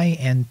Bandai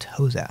and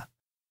Toza.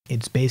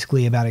 It's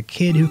basically about a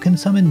kid who can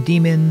summon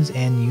demons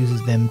and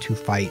uses them to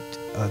fight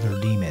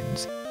other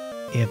demons.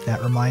 If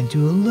that reminds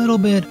you a little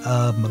bit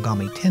of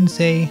Megami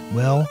Tensei,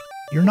 well,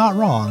 you're not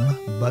wrong,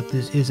 but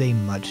this is a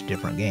much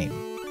different game.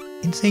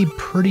 It's a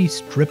pretty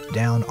stripped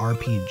down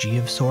RPG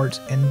of sorts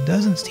and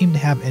doesn't seem to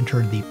have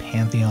entered the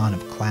pantheon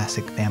of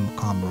classic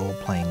Famicom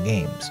role-playing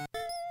games.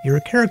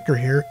 Your character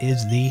here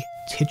is the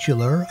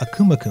titular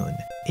Akuma-kun,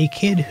 a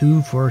kid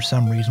who for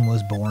some reason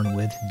was born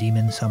with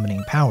demon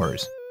summoning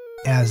powers.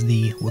 As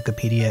the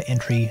Wikipedia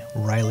entry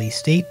Riley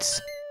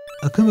states,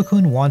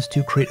 Akuma-kun wants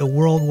to create a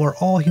world where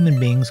all human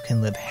beings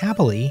can live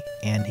happily,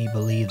 and he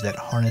believes that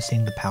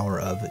harnessing the power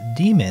of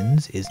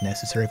demons is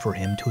necessary for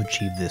him to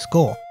achieve this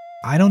goal.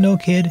 I don't know,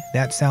 kid,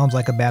 that sounds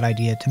like a bad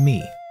idea to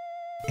me.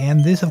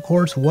 And this, of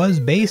course, was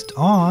based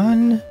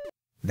on...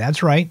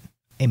 that's right,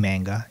 a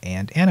manga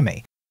and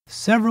anime.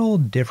 Several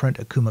different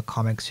Akuma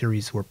comic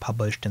series were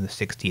published in the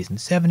 60s and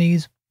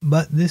 70s,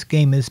 but this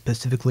game is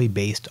specifically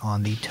based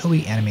on the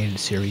Toei animated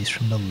series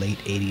from the late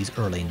 80s,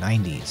 early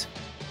 90s.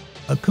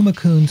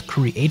 Akuma-kun's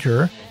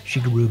creator,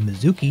 Shigeru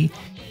Mizuki,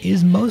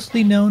 is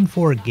mostly known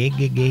for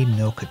Gegege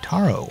no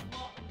Kyoutarou.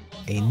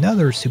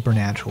 another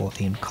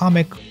supernatural-themed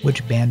comic,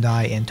 which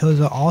Bandai and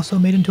Toza also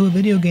made into a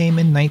video game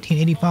in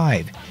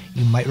 1985.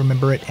 You might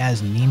remember it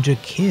as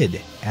Ninja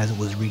Kid, as it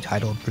was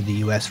retitled for the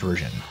US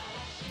version.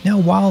 Now,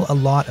 while a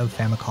lot of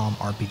Famicom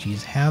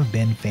RPGs have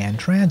been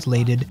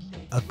fan-translated,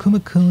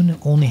 Akuma-kun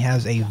only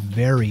has a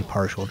very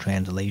partial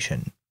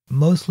translation,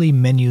 mostly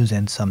menus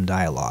and some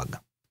dialogue.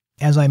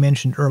 As I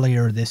mentioned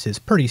earlier, this is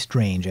pretty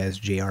strange as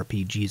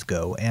JRPGs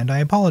go, and I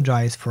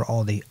apologize for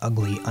all the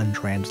ugly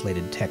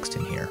untranslated text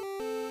in here.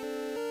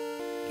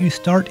 You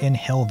start in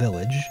Hell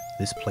Village.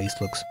 This place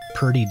looks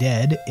pretty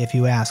dead, if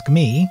you ask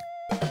me.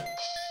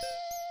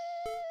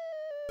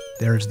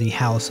 There's the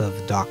house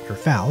of Dr.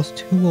 Faust,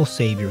 who will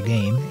save your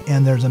game,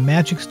 and there's a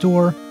magic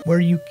store where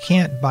you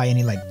can't buy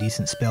any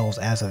decent spells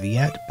as of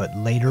yet, but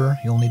later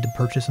you'll need to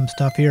purchase some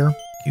stuff here.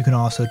 You can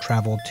also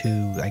travel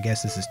to, I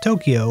guess this is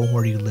Tokyo,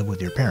 where you live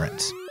with your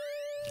parents.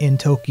 In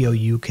Tokyo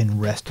you can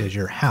rest as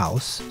your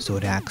house, so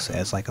it acts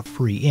as like a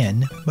free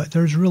inn, but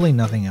there's really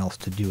nothing else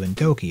to do in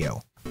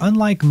Tokyo.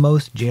 Unlike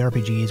most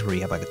JRPGs where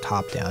you have a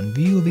top-down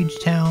view of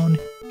each town,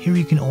 here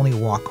you can only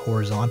walk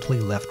horizontally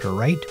left or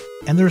right,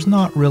 and there's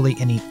not really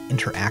any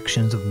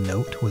interactions of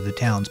note with the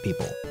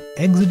townspeople.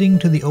 Exiting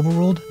to the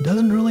overworld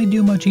doesn't really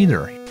do much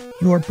either.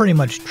 You are pretty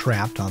much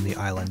trapped on the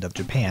island of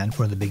Japan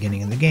for the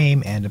beginning of the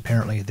game, and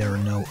apparently there are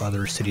no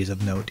other cities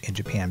of note in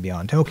Japan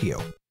beyond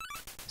Tokyo.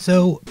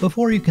 So,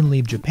 before you can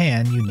leave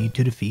Japan, you need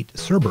to defeat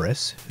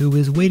Cerberus, who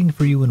is waiting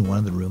for you in one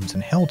of the rooms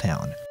in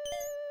Helltown.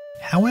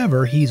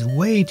 However, he's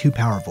way too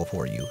powerful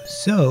for you,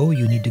 so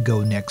you need to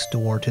go next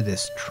door to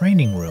this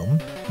training room,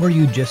 where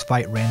you just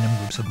fight random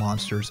groups of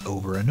monsters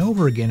over and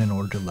over again in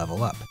order to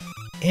level up.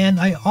 And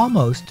I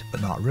almost,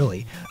 but not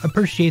really,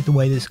 appreciate the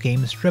way this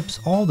game strips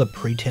all the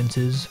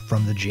pretenses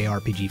from the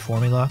JRPG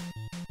formula.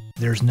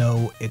 There's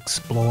no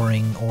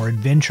exploring or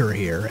adventure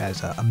here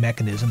as a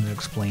mechanism that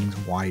explains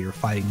why you're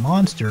fighting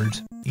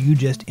monsters. You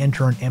just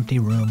enter an empty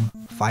room,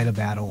 fight a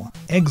battle,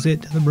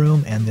 exit the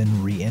room, and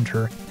then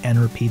re-enter, and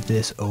repeat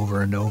this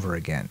over and over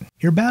again.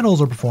 Your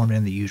battles are performed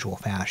in the usual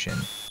fashion.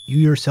 You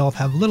yourself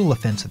have little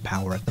offensive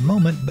power at the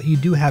moment, but you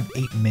do have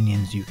 8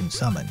 minions you can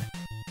summon.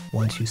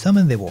 Once you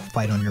summon, they will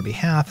fight on your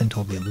behalf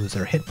until they lose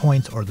their hit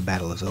points or the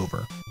battle is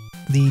over.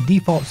 The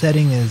default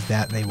setting is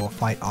that they will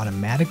fight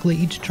automatically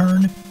each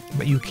turn,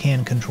 but you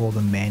can control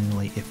them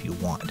manually if you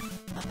want,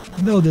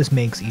 though this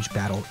makes each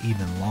battle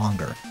even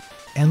longer.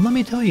 And let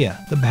me tell you,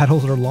 the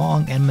battles are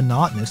long and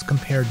monotonous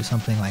compared to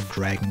something like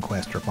Dragon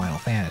Quest or Final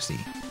Fantasy.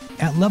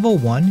 At level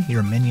 1,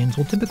 your minions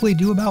will typically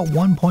do about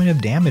 1 point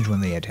of damage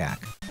when they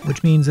attack,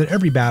 which means that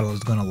every battle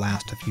is going to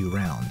last a few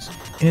rounds.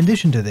 In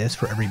addition to this,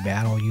 for every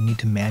battle you need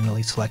to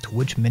manually select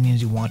which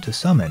minions you want to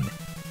summon,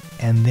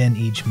 and then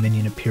each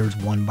minion appears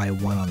one by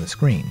one on the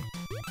screen.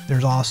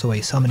 There's also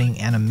a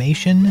summoning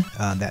animation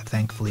that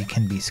thankfully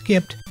can be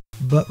skipped,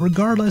 but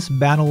regardless,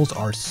 battles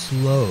are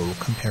slow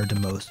compared to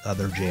most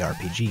other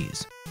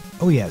JRPGs.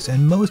 Oh yes,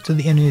 and most of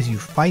the enemies you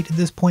fight at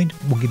this point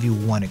will give you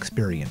 1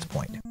 experience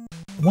point.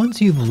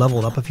 Once you've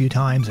leveled up a few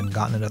times and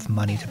gotten enough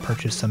money to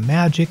purchase some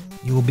magic,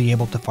 you will be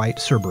able to fight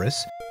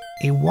Cerberus.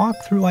 A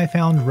walkthrough I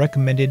found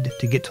recommended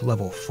to get to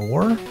level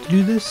 4 to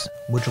do this,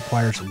 which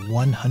requires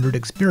 100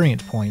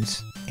 experience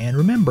points, and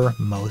remember,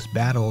 most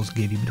battles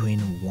give you between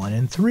 1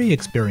 and 3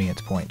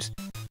 experience points.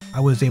 I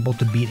was able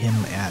to beat him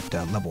at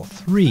level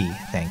 3,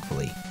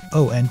 thankfully.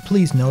 Oh, and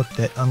please note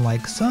that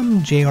unlike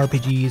some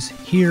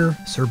JRPGs, here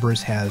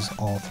Cerberus has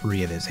all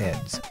 3 of his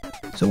heads.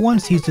 So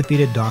once he's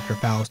defeated, Dr.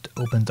 Faust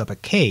opens up a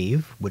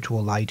cave, which will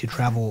allow you to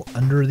travel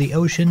under the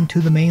ocean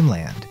to the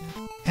mainland.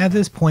 At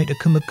this point,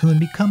 Akuma-kun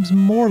becomes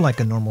more like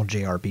a normal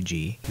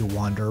JRPG. You'll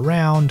wander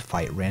around,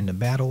 fight random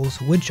battles,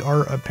 which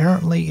are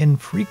apparently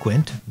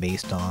infrequent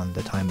based on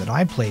the time that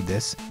I played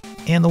this,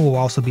 and there will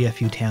also be a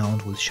few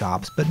towns with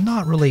shops, but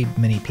not really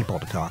many people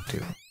to talk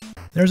to.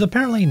 There's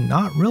apparently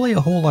not really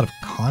a whole lot of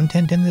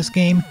content in this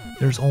game.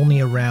 There's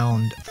only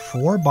around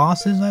 4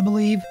 bosses, I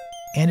believe,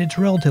 and it's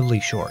relatively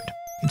short.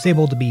 It's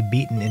able to be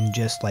beaten in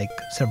just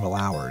several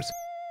hours,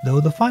 though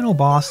the final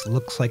boss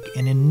looks like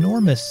an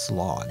enormous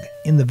slog.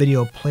 In the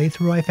video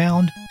playthrough I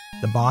found,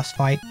 the boss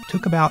fight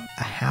took about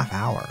a half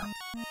hour.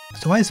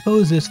 So I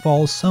suppose this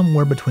falls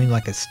somewhere between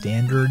a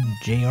standard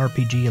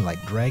JRPG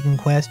like Dragon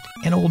Quest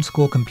and old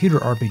school computer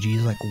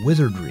RPGs like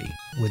Wizardry,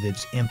 with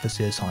its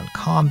emphasis on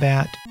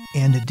combat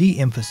and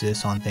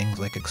de-emphasis on things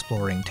like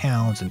exploring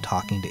towns and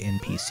talking to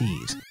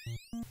NPCs.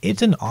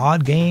 It's an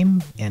odd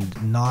game,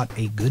 and not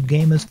a good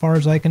game as far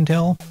as I can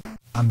tell.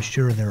 I'm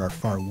sure there are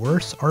far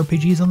worse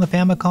RPGs on the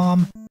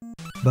Famicom,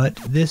 but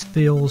this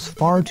feels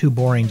far too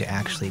boring to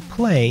actually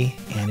play,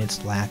 and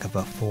its lack of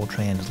a full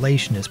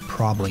translation is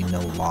probably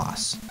no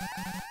loss.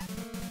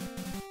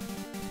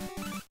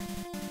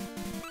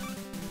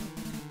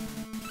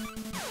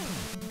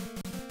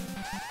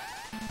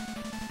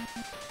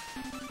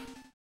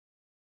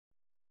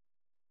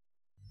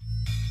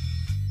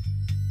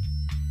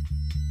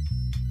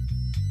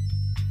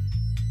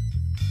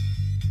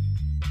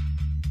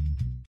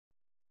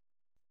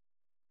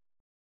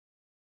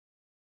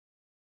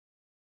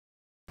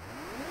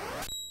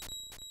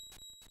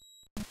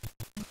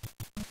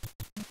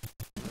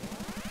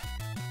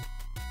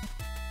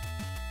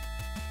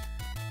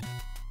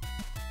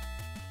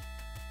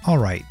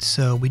 Alright,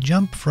 so we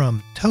jump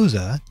from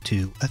Toza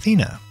to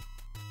Athena,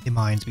 the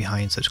minds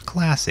behind such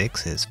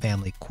classics as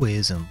Family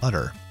Quiz and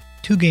Lutter,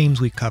 two games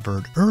we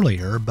covered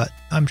earlier, but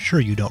I'm sure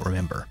you don't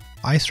remember.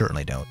 I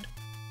certainly don't.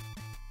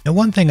 Now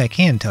one thing I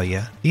can tell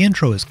you, the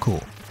intro is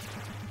cool.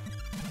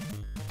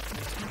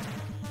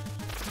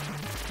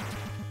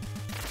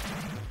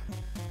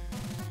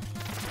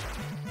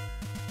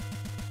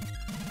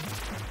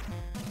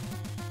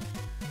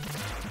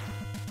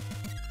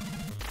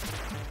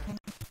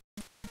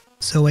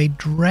 So a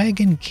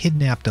dragon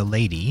kidnapped a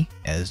lady,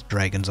 as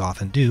dragons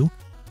often do,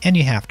 and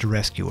you have to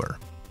rescue her.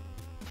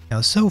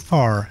 Now so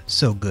far,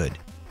 so good.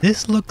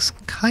 This looks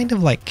kind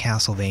of like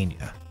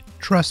Castlevania.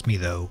 Trust me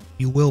though,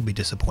 you will be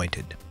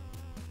disappointed.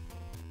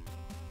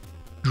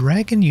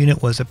 Dragon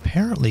Unit was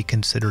apparently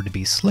considered to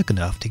be slick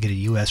enough to get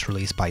a US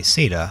release by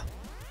Sega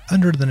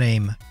under the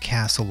name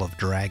Castle of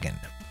Dragon,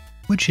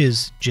 which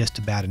is just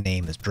about a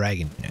name as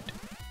Dragon Unit.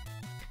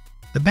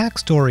 The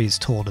backstory is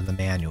told in the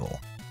manual.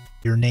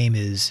 Your name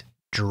is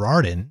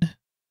Gerardin,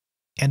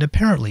 and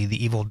apparently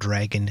the evil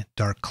dragon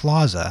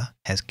Darklaza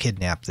has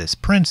kidnapped this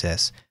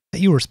princess that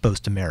you were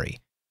supposed to marry.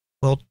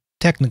 Well,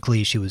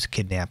 technically she was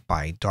kidnapped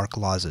by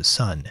Darklaza's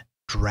son,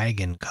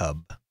 Dragon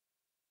Cub.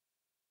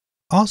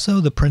 Also,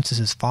 the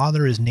princess's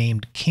father is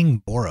named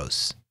King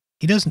Boros.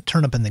 He doesn't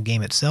turn up in the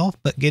game itself,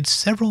 but gets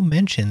several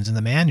mentions in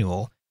the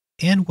manual,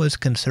 and was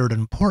considered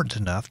important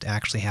enough to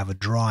actually have a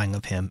drawing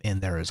of him in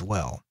there as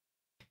well.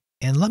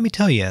 And let me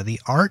tell you, the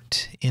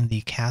art in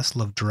the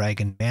Castle of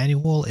Dragon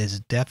manual is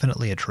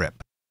definitely a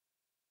trip.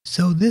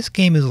 So this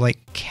game is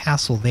like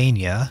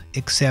Castlevania,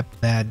 except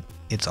that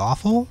it's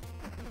awful.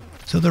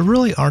 So there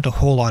really aren't a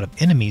whole lot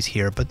of enemies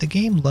here, but the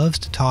game loves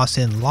to toss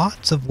in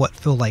lots of what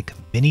feel like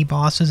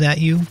mini-bosses at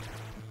you,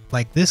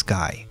 like this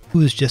guy,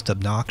 who is just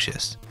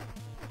obnoxious.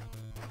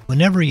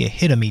 Whenever you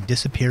hit him, he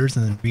disappears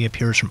and then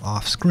reappears from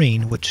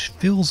off-screen, which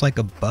feels like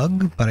a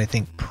bug, but I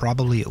think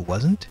probably it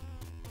wasn't.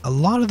 A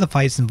lot of the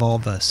fights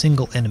involve a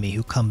single enemy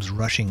who comes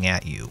rushing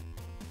at you.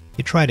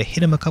 You try to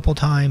hit him a couple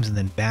times and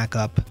then back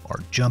up,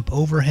 or jump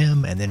over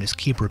him and then just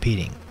keep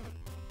repeating.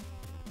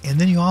 And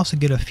then you also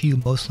get a few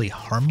mostly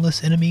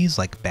harmless enemies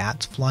like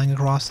bats flying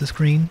across the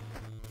screen.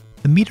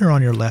 The meter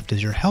on your left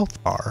is your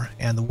health bar,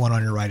 and the one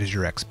on your right is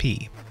your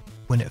XP.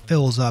 When it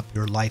fills up,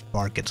 your life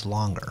bar gets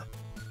longer.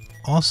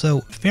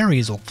 Also,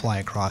 fairies will fly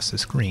across the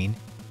screen,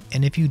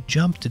 and if you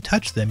jump to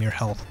touch them, your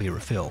health will be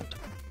refilled.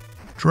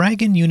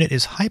 Dragon Unit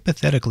is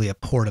hypothetically a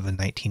port of a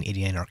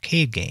 1989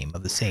 arcade game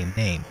of the same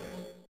name.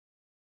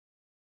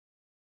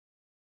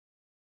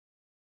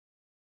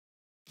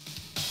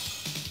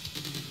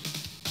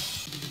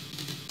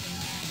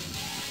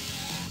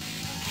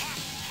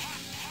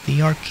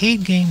 The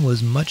arcade game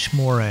was much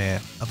more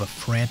of a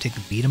frantic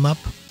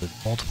beat-em-up with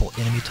multiple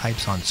enemy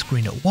types on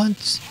screen at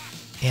once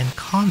and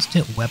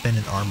constant weapon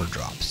and armor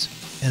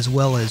drops, as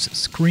well as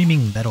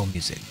screaming metal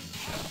music.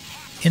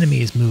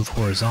 Enemies move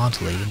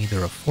horizontally in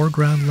either a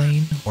foreground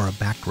lane or a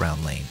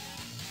background lane.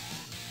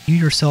 You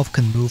yourself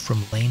can move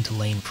from lane to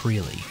lane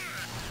freely.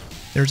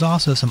 There's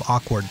also some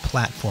awkward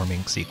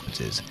platforming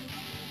sequences.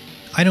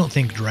 I don't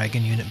think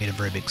Dragon Unit made a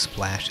very big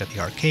splash at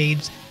the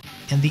arcades,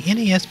 and the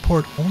NES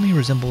port only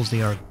resembles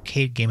the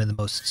arcade game in the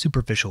most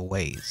superficial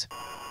ways.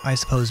 I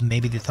suppose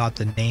maybe they thought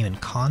the name and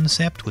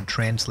concept would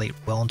translate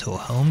well into a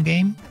home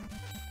game?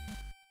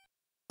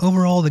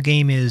 Overall, the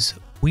game is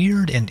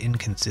weird and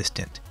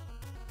inconsistent.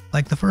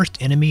 Like the first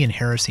enemy in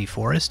Heresy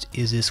Forest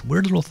is this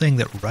weird little thing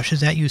that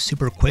rushes at you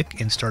super quick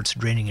and starts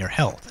draining your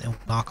health and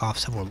will knock off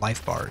several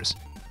life bars.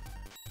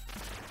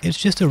 It's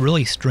just a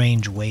really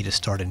strange way to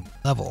start a new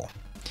level.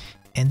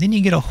 And then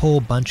you get a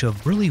whole bunch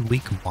of really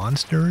weak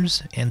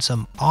monsters and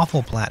some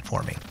awful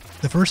platforming.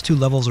 The first two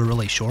levels are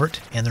really short,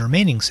 and the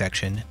remaining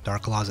section,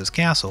 Darklaza's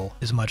Castle,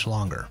 is much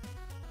longer.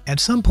 At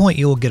some point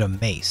you will get a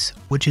mace,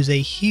 which is a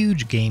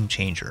huge game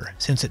changer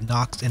since it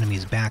knocks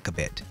enemies back a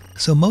bit.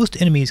 So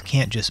most enemies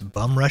can't just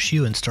bum rush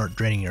you and start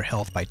draining your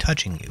health by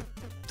touching you,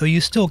 though you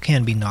still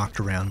can be knocked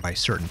around by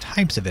certain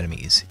types of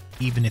enemies,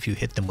 even if you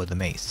hit them with a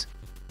mace.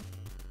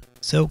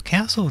 So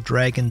Castle of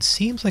Dragons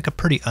seems like a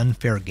pretty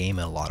unfair game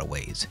in a lot of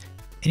ways,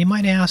 and you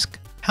might ask,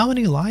 how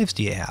many lives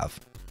do you have?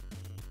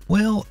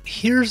 Well,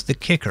 here's the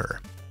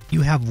kicker.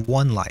 You have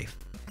one life.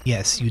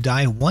 Yes, you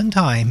die one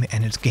time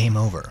and it's game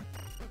over.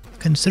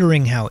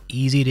 Considering how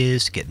easy it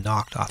is to get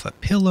knocked off a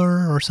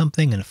pillar or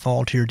something and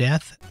fall to your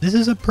death, this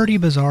is a pretty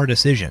bizarre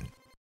decision.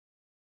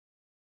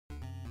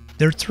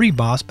 There are 3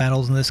 boss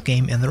battles in this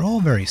game and they're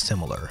all very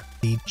similar.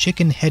 The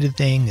chicken-headed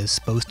thing is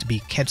supposed to be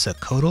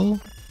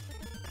Quetzalcoatl.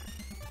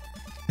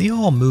 They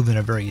all move in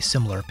a very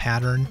similar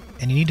pattern,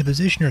 and you need to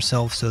position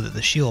yourself so that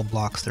the shield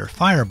blocks their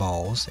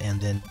fireballs and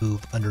then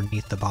move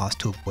underneath the boss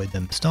to avoid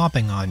them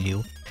stomping on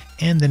you,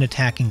 and then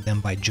attacking them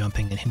by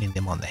jumping and hitting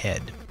them on the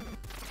head.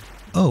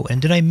 Oh,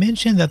 and did I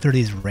mention that there are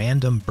these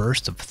random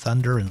bursts of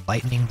thunder and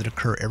lightning that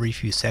occur every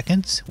few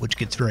seconds, which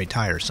gets very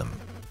tiresome.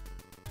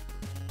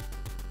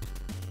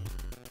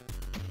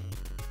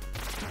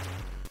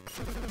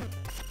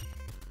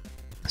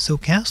 So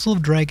Castle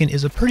of Dragon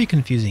is a pretty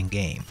confusing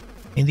game.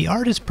 And the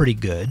art is pretty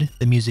good,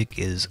 the music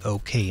is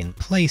okay in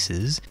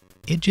places,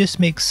 it just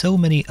makes so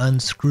many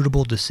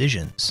unscrutable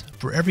decisions.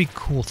 For every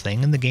cool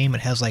thing in the game,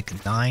 it has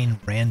like 9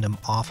 random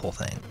awful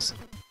things.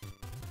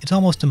 It's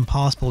almost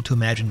impossible to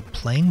imagine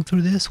playing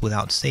through this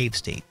without save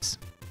states.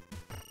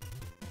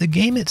 The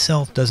game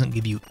itself doesn't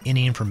give you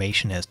any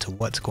information as to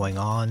what's going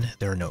on,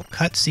 there are no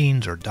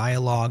cutscenes or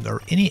dialogue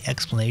or any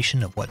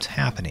explanation of what's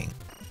happening.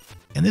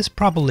 And this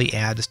probably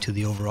adds to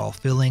the overall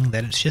feeling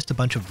that it's just a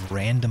bunch of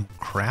random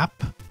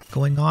crap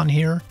going on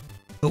here.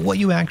 But what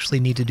you actually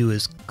need to do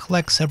is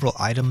collect several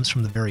items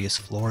from the various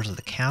floors of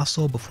the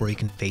castle before you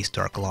can face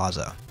Dark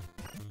Laza.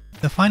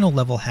 The final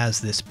level has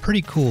this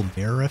pretty cool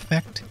mirror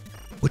effect,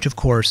 which of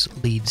course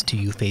leads to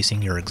you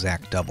facing your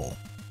exact double.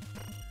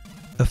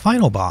 The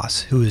final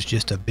boss, who is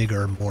just a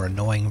bigger, more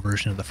annoying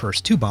version of the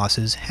first 2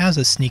 bosses, has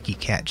a sneaky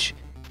catch.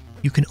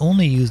 You can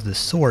only use the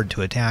sword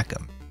to attack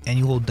him, and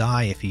you will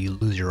die if you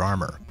lose your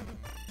armor.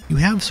 You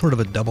have sort of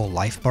a double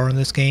life bar in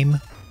this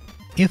game.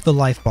 If the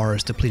life bar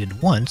is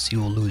depleted once, you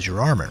will lose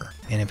your armor,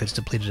 and if it's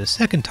depleted a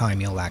second time,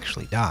 you'll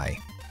actually die.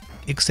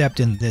 Except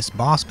in this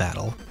boss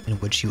battle, in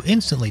which you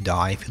instantly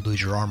die if you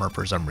lose your armor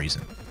for some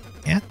reason.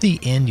 At the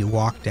end, you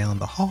walk down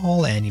the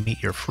hall and you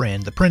meet your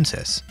friend, the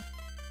princess.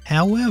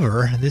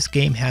 However, this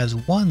game has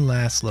one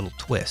last little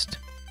twist.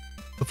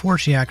 Before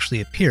she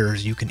actually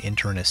appears, you can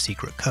enter in a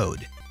secret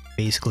code.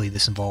 Basically,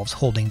 this involves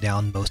holding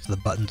down most of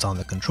the buttons on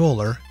the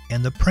controller,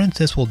 and the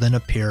princess will then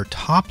appear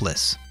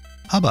topless.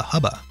 Hubba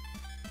hubba.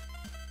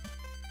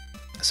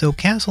 So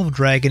Castle of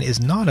Dragon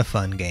is not a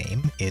fun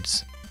game,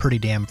 it's pretty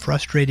damn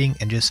frustrating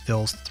and just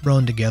feels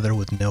thrown together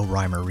with no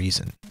rhyme or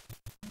reason.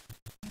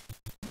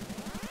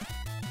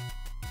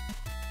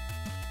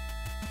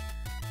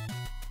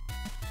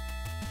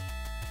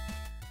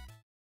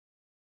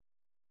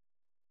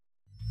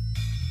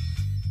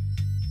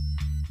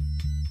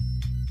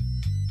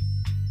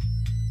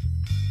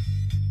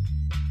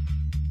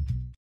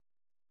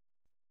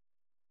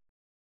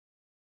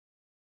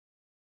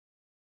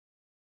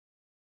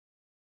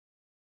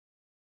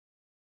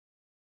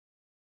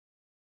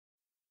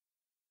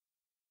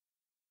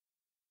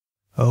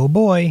 Oh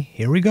boy,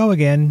 here we go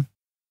again.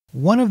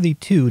 One of the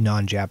 2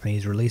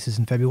 non-Japanese releases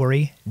in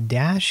February,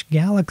 Dash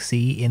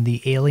Galaxy in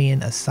the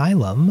Alien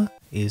Asylum,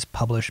 is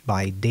published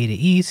by Data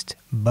East,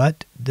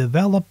 but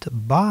developed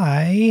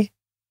by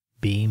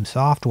Beam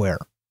Software.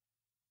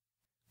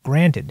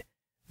 Granted,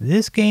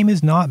 this game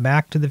is not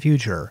Back to the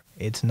Future,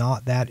 it's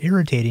not that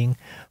irritating,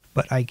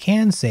 but I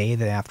can say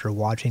that after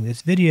watching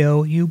this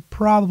video, you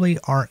probably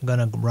aren't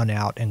gonna run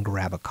out and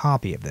grab a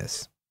copy of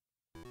this.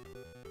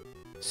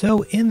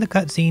 So in the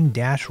cutscene,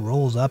 Dash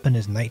rolls up in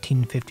his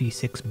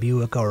 1956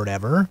 Buick or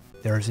whatever,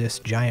 there's this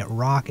giant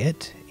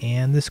rocket,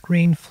 and the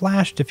screen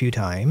flashed a few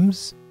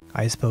times.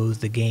 I suppose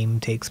the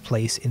game takes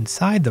place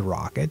inside the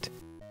rocket.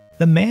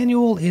 The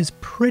manual is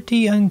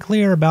pretty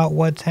unclear about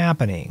what's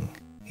happening.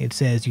 It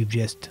says you've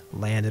just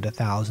landed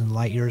 1,000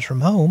 light years from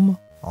home,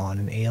 on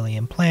an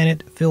alien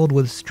planet filled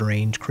with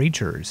strange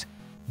creatures,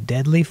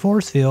 deadly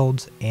force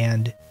fields,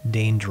 and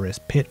dangerous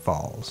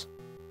pitfalls.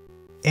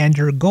 And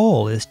your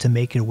goal is to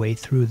make your way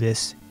through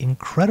this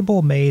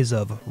incredible maze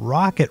of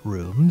rocket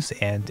rooms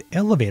and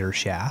elevator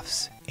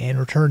shafts and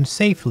return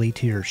safely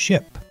to your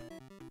ship.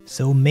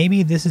 So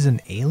maybe this is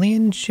an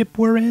alien ship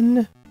we're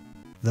in?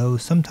 Though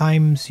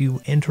sometimes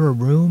you enter a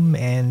room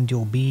and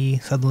you'll be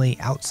suddenly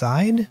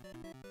outside?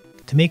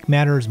 To make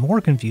matters more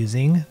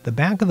confusing, the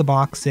back of the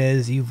box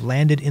says you've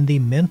landed in the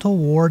mental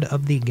ward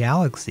of the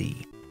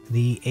galaxy,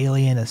 the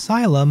Alien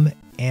Asylum,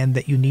 and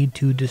that you need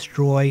to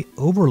destroy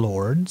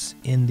overlords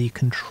in the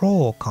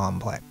control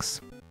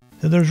complex.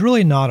 So there's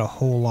really not a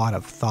whole lot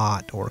of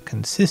thought or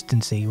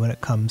consistency when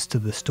it comes to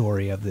the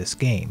story of this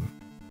game.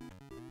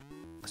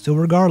 So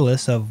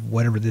regardless of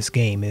whatever this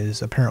game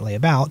is apparently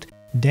about,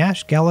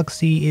 Dash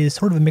Galaxy is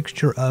sort of a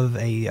mixture of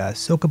a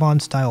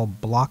Sokoban-style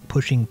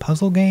block-pushing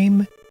puzzle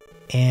game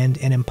and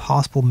an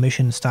impossible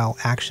mission-style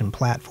action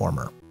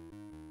platformer.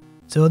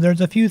 So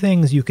there's a few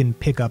things you can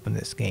pick up in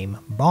this game,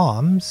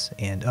 bombs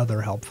and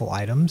other helpful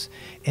items,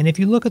 and if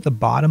you look at the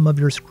bottom of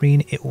your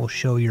screen it will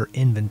show your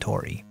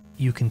inventory.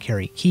 You can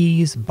carry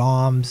keys,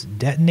 bombs,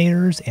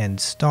 detonators, and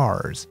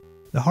stars.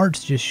 The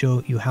hearts just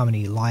show you how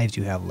many lives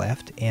you have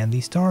left, and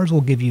the stars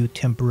will give you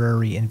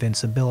temporary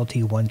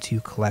invincibility once you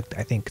collect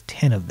I think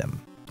 10 of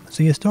them.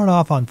 So you start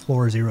off on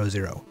floor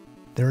 00.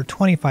 There are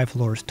 25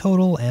 floors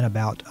total and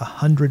about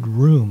 100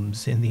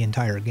 rooms in the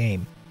entire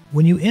game.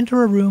 When you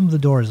enter a room the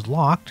door is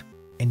locked,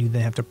 and you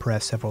then have to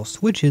press several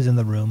switches in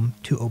the room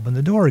to open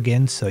the door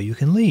again so you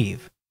can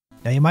leave.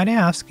 Now you might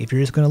ask, if you're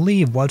just going to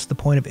leave, what's the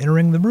point of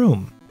entering the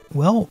room?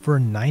 Well, for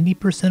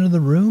 90% of the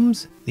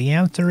rooms, the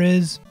answer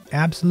is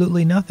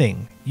absolutely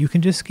nothing. You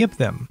can just skip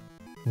them.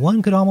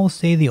 One could almost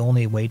say the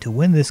only way to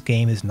win this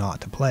game is not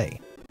to play.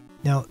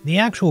 Now, the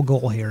actual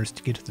goal here is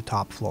to get to the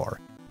top floor,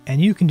 and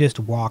you can just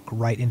walk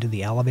right into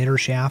the elevator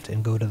shaft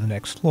and go to the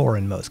next floor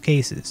in most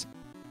cases.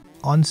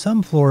 On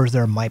some floors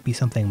there might be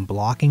something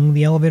blocking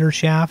the elevator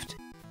shaft,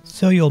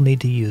 so you'll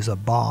need to use a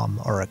bomb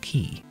or a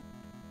key.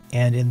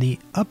 and in the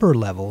upper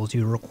levels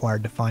you're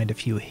required to find a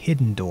few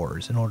hidden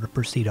doors in order to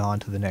proceed on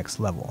to the next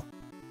level.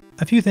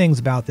 A few things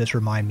about this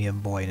remind me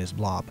of Boy and His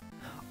Blob.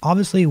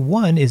 Obviously,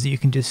 one is that you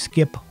can just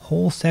skip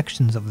whole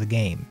sections of the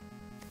game.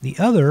 The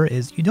other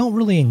is you don't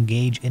really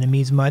engage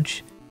enemies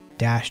much.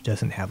 Dash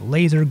doesn't have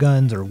laser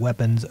guns or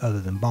weapons other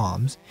than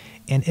bombs,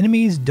 and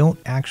enemies don't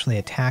actually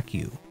attack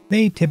you.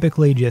 They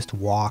typically just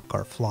walk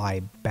or fly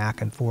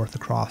back and forth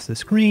across the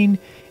screen,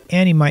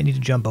 and you might need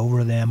to jump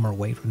over them or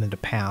wait for them to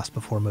pass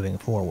before moving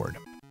forward.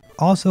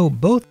 Also,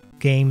 both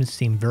games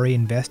seem very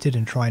invested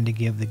in trying to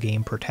give the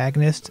game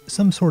protagonist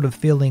some sort of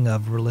feeling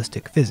of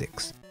realistic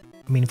physics.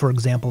 I mean, for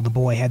example, the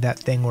boy had that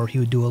thing where he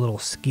would do a little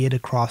skid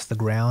across the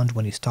ground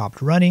when he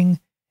stopped running,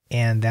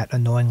 and that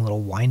annoying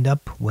little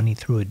wind-up when he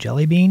threw a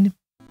jelly bean.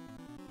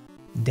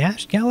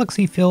 Dash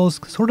Galaxy feels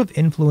sort of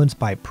influenced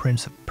by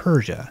Prince of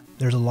Persia.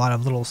 There's a lot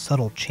of little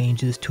subtle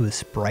changes to his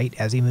sprite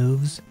as he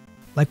moves.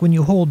 Like when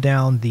you hold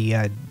down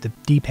the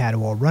D-pad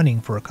while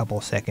running for a couple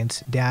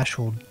seconds, Dash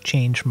will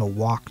change from a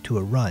walk to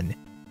a run.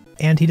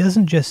 And he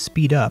doesn't just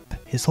speed up,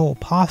 his whole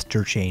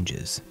posture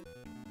changes.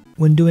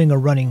 When doing a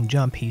running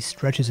jump, he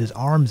stretches his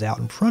arms out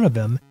in front of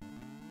him,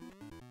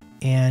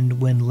 and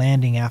when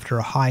landing after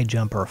a high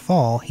jump or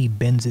fall, he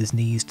bends his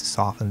knees to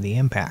soften the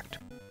impact.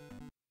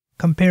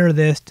 Compare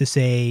this to,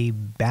 say,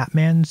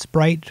 Batman's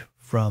sprite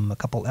from a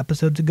couple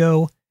episodes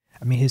ago.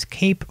 I mean, his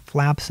cape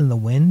flaps in the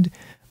wind,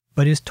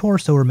 but his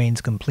torso remains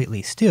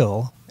completely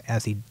still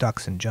as he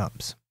ducks and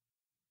jumps.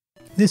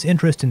 This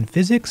interest in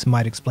physics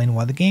might explain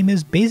why the game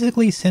is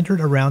basically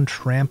centered around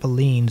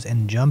trampolines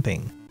and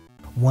jumping.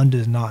 One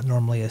does not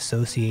normally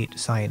associate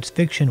science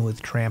fiction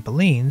with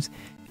trampolines,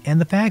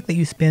 and the fact that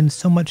you spend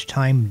so much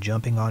time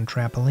jumping on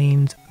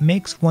trampolines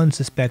makes one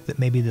suspect that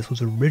maybe this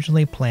was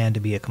originally planned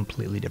to be a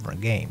completely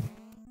different game.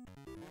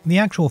 The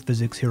actual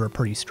physics here are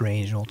pretty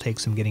strange and will take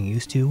some getting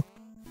used to.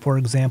 For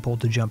example,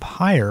 to jump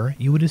higher,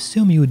 you would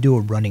assume you would do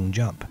a running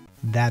jump.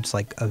 That's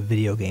like a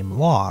video game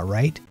law,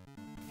 right?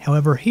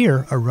 However,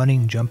 here, a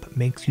running jump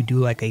makes you do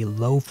like a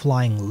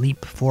low-flying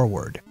leap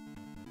forward.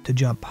 To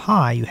jump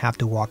high, you have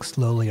to walk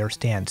slowly or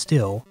stand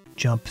still,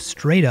 jump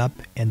straight up,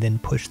 and then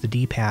push the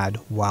D-pad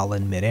while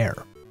in midair.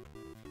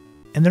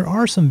 And there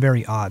are some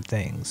very odd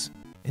things.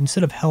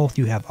 Instead of health,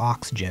 you have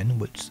oxygen,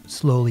 which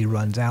slowly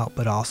runs out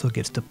but also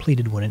gets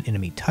depleted when an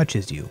enemy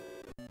touches you.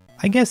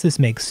 I guess this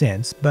makes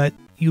sense, but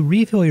you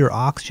refill your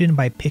oxygen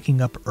by picking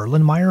up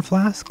Erlenmeyer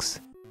flasks,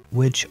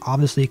 which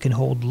obviously can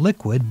hold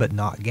liquid but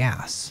not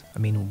gas. I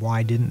mean,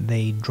 why didn't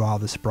they draw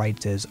the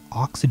sprites as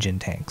oxygen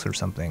tanks or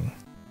something?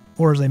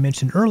 Or as I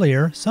mentioned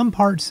earlier, some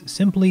parts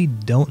simply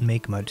don't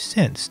make much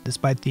sense.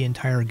 Despite the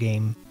entire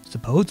game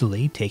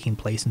supposedly taking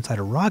place inside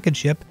a rocket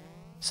ship,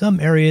 some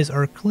areas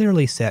are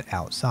clearly set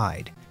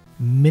outside.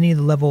 Many of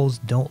the levels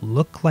don't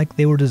look like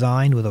they were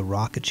designed with a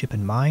rocket ship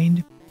in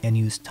mind, and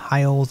use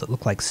tiles that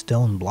look like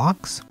stone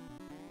blocks.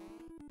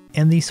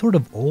 And these sort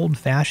of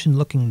old-fashioned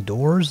looking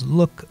doors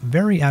look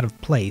very out of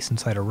place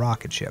inside a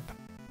rocket ship.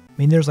 I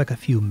mean, there's like a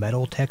few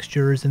metal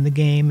textures in the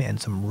game and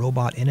some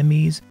robot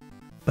enemies,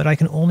 but I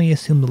can only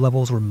assume the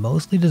levels were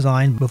mostly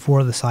designed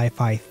before the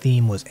sci-fi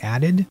theme was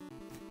added.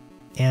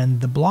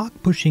 And the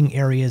block-pushing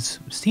areas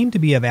seem to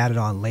be added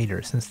on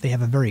later since they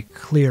have a very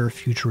clear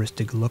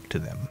futuristic look to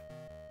them.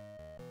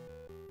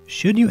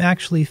 Should you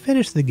actually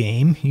finish the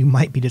game, you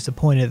might be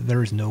disappointed that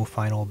there is no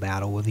final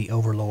battle with the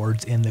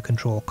overlords in the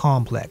control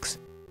complex.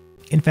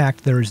 In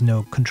fact, there is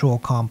no control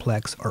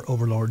complex or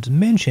overlords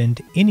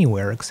mentioned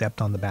anywhere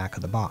except on the back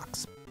of the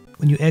box.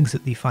 When you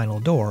exit the final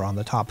door on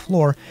the top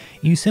floor,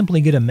 you simply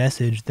get a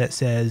message that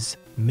says,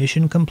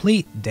 "Mission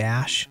complete,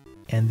 Dash,"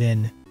 and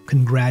then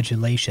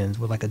 "Congratulations"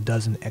 with like a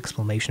dozen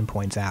exclamation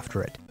points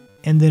after it,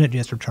 and then it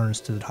just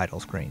returns to the title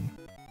screen.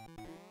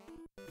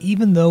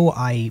 Even though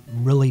I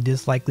really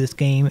dislike this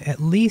game,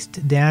 at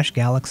least Dash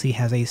Galaxy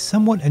has a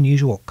somewhat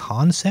unusual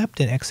concept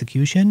and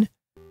execution.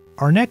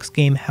 Our next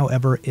game,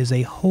 however, is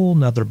a whole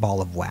nother ball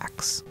of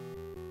wax.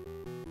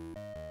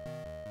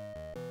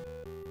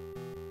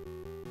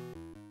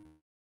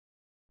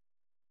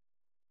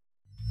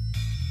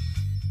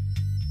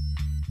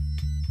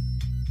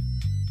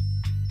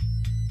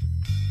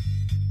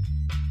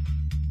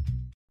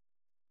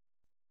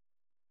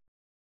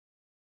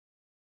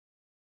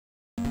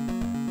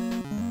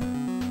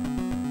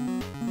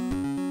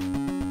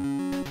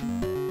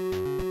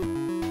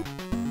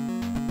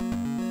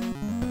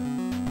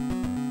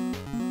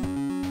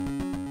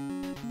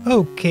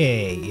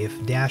 Okay,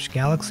 if Dash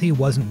Galaxy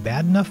wasn't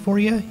bad enough for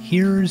you,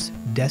 here's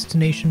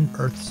Destination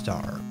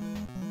Earthstar.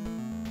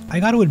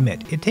 I gotta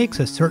admit, it takes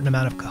a certain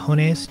amount of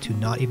cojones to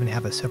not even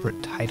have a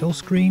separate title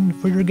screen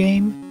for your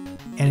game,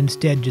 and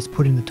instead just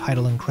putting the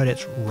title and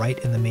credits right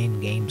in the main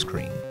game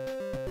screen.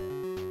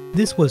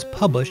 This was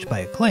published by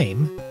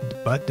Acclaim,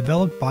 but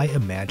developed by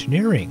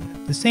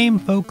Imagineering, the same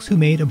folks who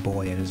made A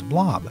Boy and His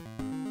Blob.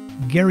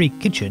 Gary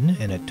Kitchen,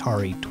 an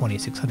Atari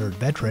 2600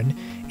 veteran,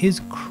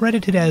 is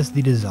credited as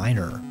the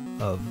designer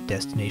of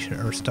Destination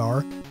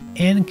Earthstar,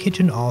 and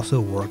Kitchen also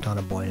worked on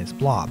A Boy and His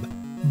Blob.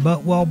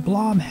 But while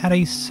Blob had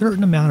a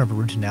certain amount of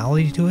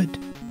originality to it,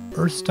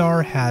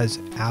 Earthstar has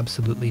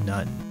absolutely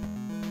none.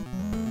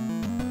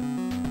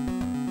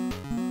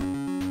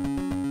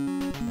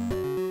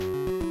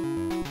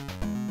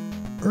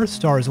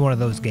 Earthstar is one of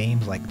those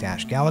games like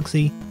Dash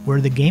Galaxy,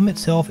 where the game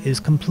itself is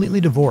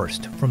completely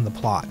divorced from the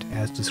plot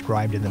as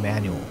described in the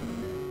manual.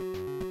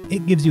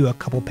 It gives you a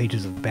couple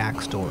pages of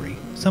backstory,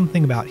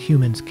 something about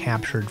humans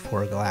captured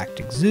for a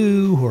galactic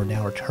zoo who are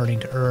now returning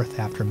to Earth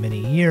after many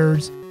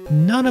years.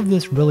 None of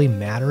this really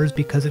matters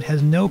because it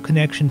has no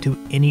connection to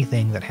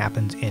anything that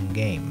happens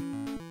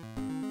in-game.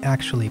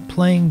 Actually,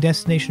 playing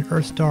Destination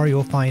Earthstar,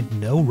 you'll find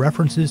no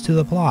references to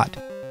the plot,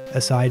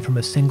 aside from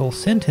a single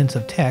sentence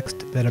of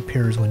text that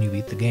appears when you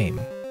beat the game.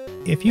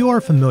 If you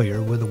are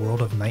familiar with the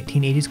world of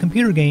 1980s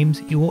computer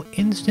games, you will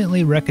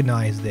instantly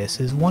recognize this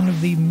as one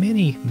of the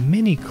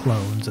many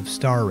clones of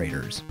Star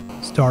Raiders.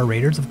 Star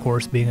Raiders, of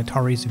course, being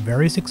Atari's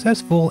very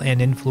successful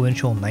and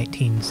influential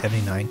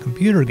 1979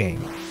 computer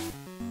game.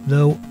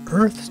 Though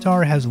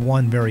Earthstar has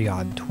one very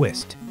odd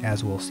twist,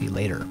 as we'll see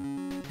later.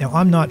 Now,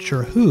 I'm not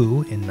sure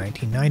who, in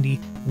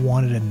 1990,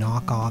 wanted a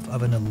knockoff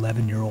of an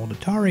 11-year-old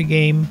Atari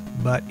game,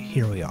 but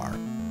here we are.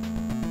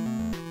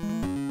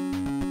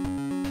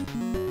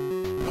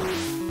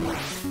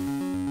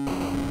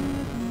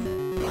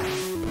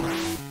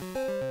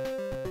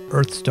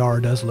 Earthstar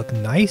does look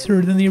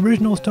nicer than the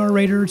original Star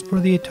Raiders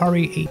for the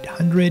Atari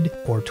 800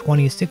 or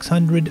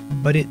 2600,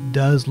 but it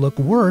does look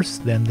worse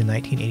than the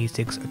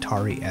 1986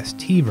 Atari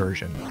ST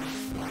version.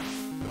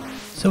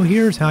 So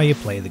here's how you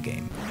play the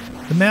game.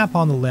 The map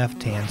on the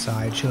left-hand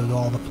side shows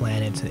all the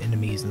planets and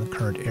enemies in the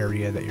current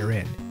area that you're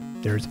in.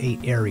 There's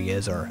 8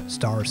 areas, or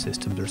star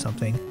systems or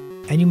something,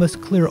 and you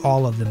must clear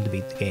all of them to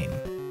beat the game.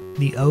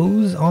 The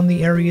O's on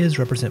the areas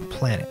represent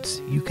planets.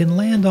 You can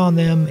land on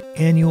them,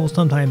 and you'll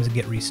sometimes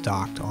get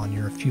restocked on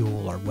your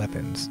fuel or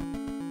weapons.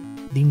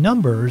 The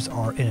numbers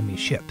are enemy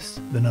ships.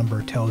 The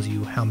number tells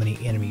you how many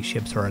enemy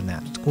ships are in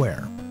that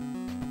square.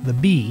 The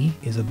B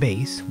is a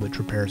base, which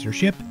repairs your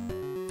ship,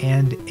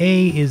 and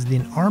A is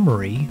the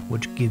armory,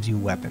 which gives you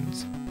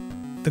weapons.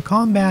 The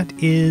combat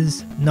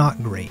is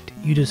not great.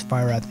 You just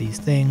fire at these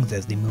things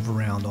as they move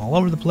around all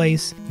over the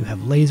place. You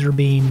have laser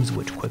beams,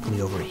 which quickly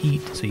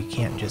overheat, so you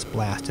can't just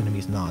blast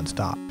enemies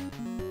non-stop.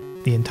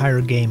 The entire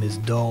game is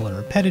dull and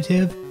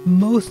repetitive.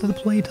 Most of the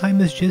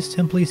playtime is just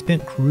simply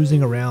spent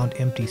cruising around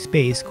empty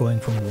space, going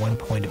from one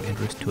point of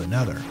interest to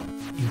another.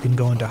 You can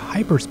go into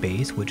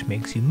hyperspace, which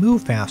makes you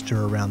move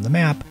faster around the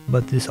map,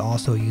 but this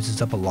also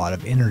uses up a lot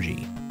of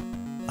energy.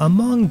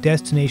 Among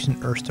Destination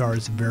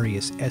Earthstar's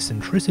various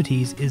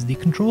eccentricities is the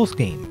control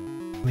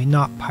scheme. I mean,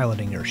 not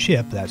piloting your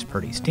ship, that's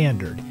pretty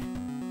standard.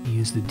 You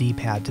use the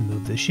D-pad to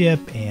move the ship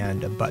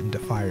and a button to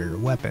fire your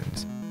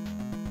weapons.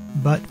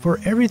 But for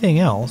everything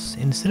else,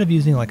 instead of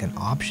using like an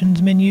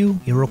options menu,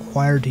 you're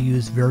required to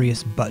use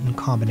various button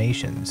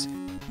combinations.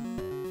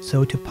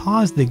 So to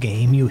pause the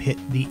game, you hit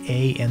the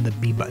A and the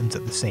B buttons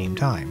at the same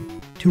time.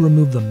 To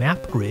remove the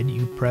map grid,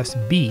 you press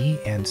B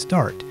and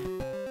start.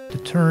 To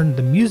turn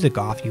the music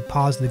off, you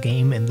pause the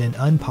game and then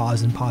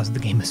unpause and pause the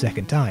game a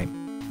second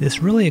time.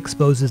 This really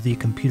exposes the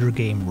computer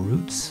game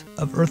roots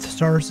of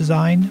Earthstar's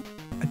design.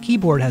 A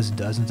keyboard has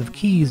dozens of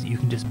keys that you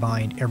can just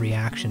bind every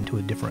action to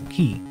a different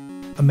key.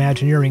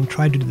 Imagineering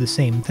tried to do the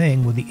same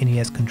thing with the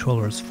NES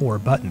controller's 4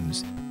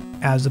 buttons,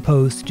 as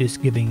opposed to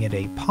just giving it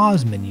a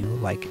pause menu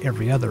like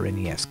every other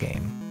NES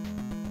game.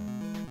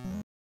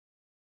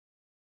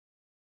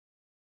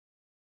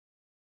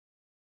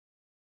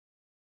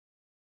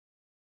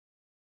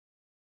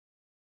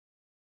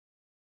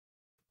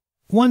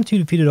 Once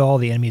you've defeated all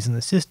the enemies in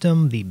the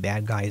system, the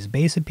bad guy's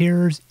base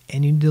appears,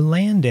 and you need to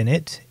land in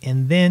it,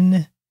 and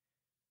then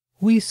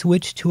we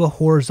switch to a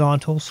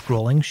horizontal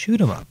scrolling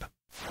shoot-'em-up.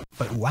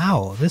 But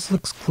wow, this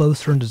looks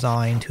closer in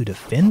design to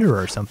Defender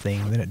or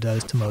something than it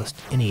does to most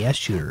NES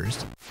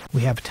shooters.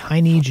 We have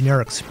tiny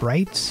generic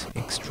sprites,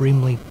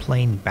 extremely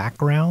plain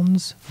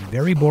backgrounds,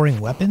 very boring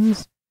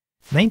weapons.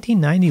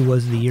 1990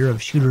 was the year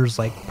of shooters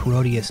like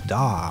Proteus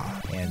Da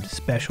and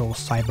Special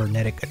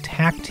Cybernetic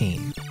Attack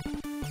Team.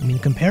 I mean,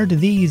 compared to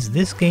these,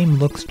 this game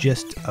looks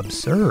just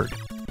absurd.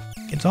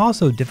 It's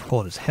also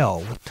difficult as hell,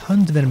 with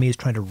tons of enemies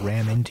trying to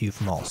ram into you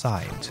from all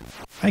sides.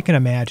 I can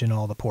imagine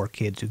all the poor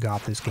kids who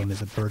got this game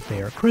as a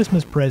birthday or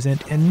Christmas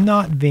present and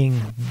not being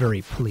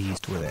very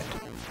pleased with it.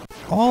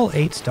 All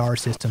 8 star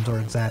systems are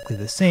exactly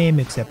the same,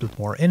 except with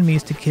more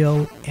enemies to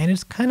kill, and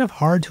it's kind of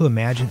hard to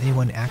imagine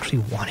anyone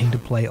actually wanting to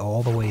play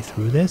all the way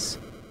through this.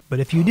 But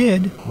if you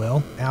did,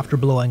 well, after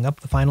blowing up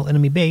the final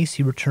enemy base,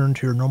 you return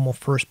to your normal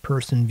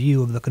first-person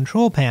view of the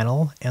control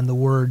panel and the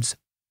words,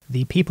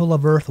 "The people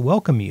of Earth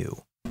welcome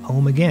you,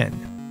 home again."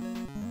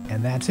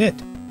 And that's it.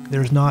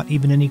 There's not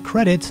even any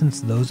credits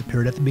since those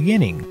appeared at the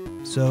beginning.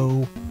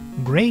 So,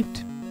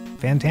 great.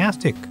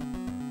 Fantastic.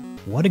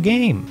 What a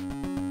game.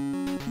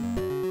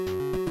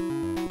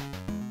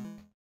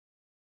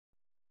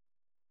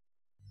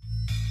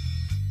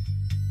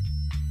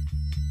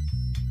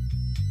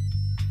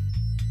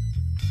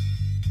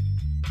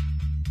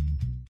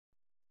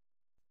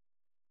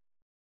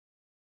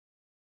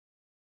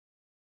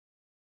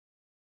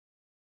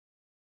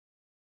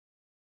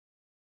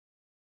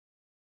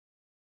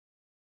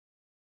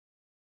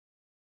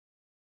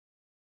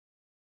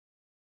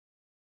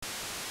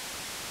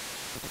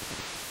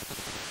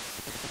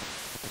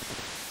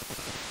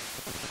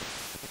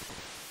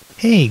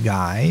 Hey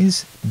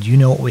guys, do you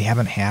know what we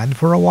haven't had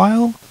for a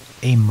while?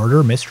 A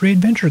murder mystery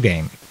adventure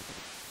game.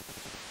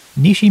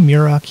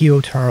 Nishimura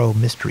Kyoutarou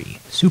Mystery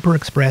Super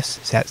Express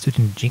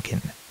Satsujin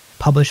Jiken,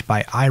 published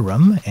by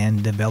Irem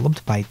and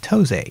developed by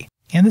Toze.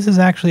 And this is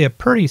actually a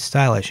pretty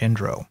stylish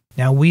intro.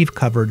 Now we've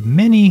covered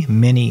many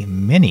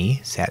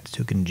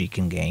Satsujin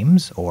Jiken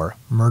games, or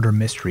murder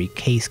mystery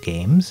case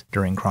games,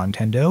 during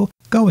Chrontendo,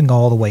 going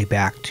all the way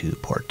back to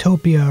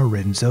Portopia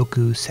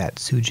Renzoku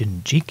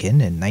Satsujin Jiken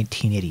in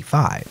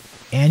 1985.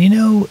 And you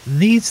know,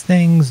 these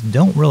things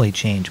don't really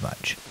change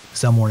much.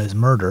 Someone is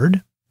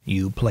murdered,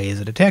 you play as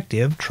a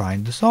detective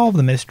trying to solve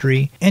the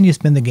mystery, and you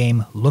spend the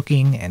game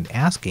looking and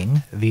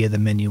asking via the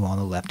menu on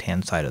the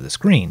left-hand side of the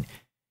screen.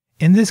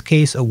 In this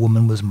case, a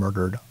woman was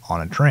murdered on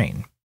a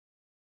train.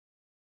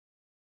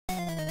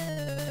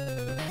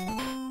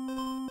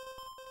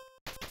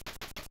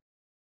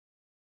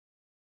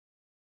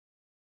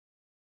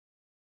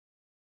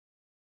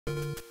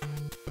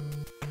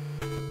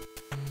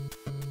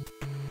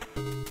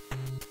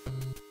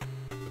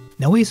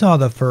 Now we saw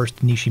the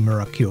first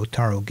Nishimura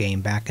Kyoutarou game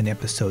back in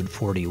episode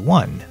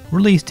 41,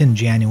 released in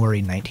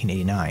January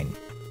 1989.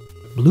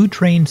 Blue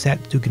Train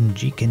Satsujin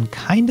Jiken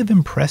kind of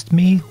impressed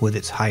me with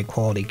its high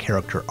quality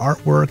character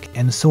artwork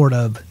and sort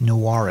of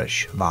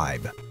noirish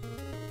vibe.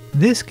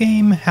 This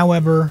game,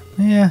 however,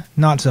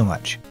 not so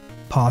much.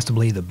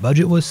 Possibly the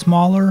budget was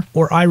smaller,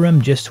 or Irem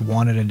just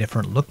wanted a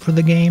different look for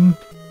the game,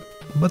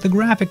 but the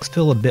graphics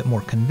feel a bit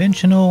more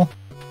conventional,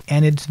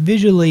 and it's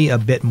visually a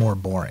bit more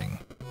boring.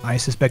 I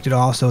suspect it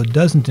also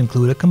doesn't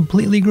include a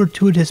completely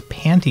gratuitous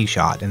panty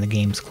shot in the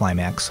game's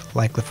climax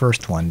like the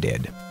first one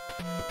did.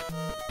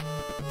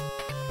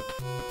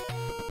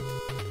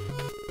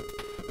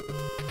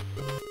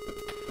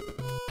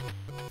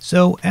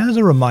 So, as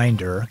a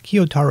reminder,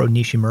 Kyoutarou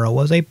Nishimura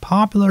was a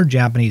popular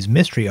Japanese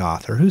mystery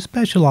author who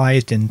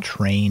specialized in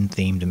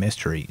train-themed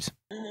mysteries.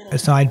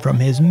 Aside from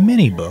his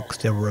many books,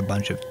 there were a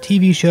bunch of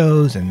TV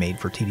shows and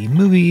made-for-TV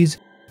movies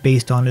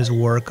based on his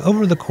work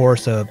over the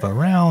course of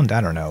around,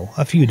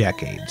 a few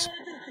decades.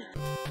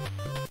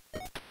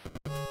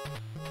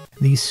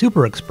 The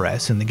Super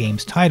Express in the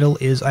game's title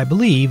is, I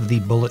believe, the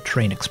bullet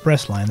train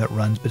express line that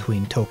runs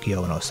between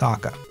Tokyo and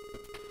Osaka.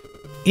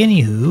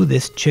 Anywho,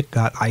 this chick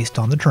got iced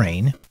on the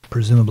train,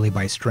 presumably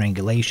by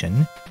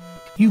strangulation.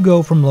 You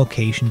go from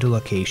location to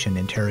location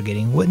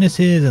interrogating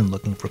witnesses and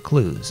looking for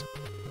clues.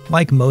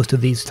 Like most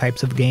of these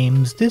types of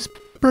games, this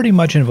pretty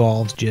much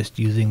involves just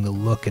using the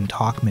look and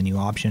talk menu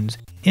options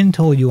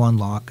until you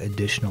unlock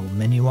additional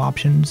menu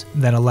options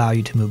that allow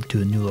you to move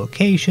to a new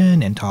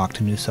location and talk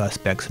to new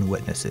suspects and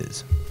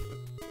witnesses.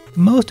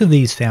 Most of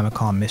these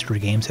Famicom mystery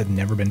games have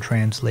never been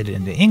translated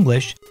into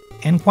English,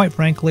 and quite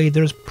frankly,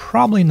 there's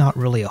probably not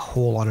really a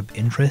whole lot of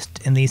interest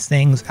in these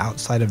things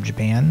outside of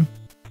Japan.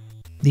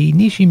 The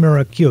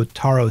Nishimura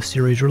Kyoutarou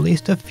series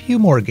released a few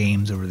more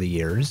games over the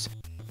years,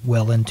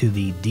 well into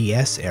the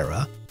DS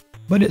era,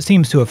 but it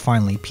seems to have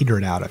finally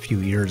petered out a few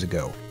years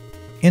ago.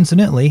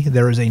 Incidentally,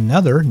 there is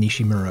another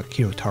Nishimura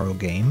Kyoutarou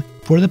game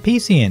for the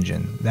PC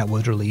Engine that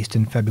was released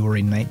in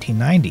February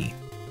 1990,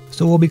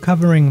 so we'll be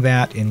covering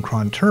that in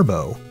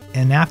Chronturbo,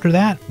 and after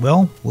that,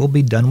 well, we'll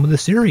be done with the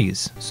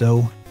series,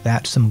 so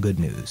that's some good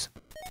news.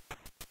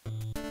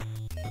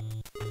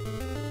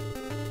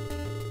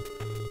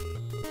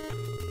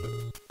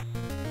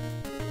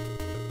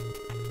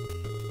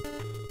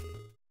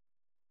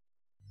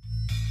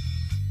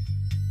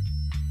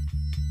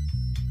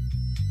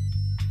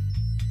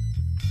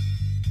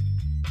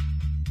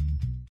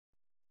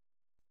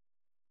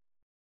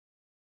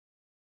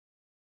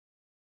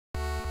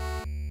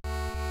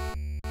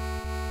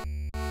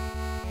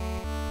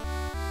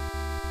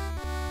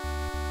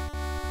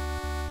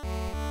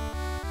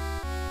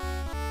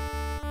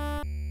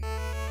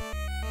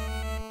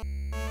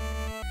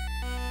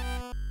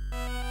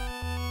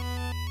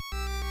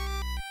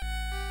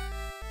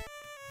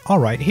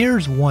 Alright,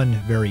 here's one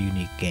very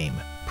unique game,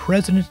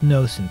 President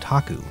no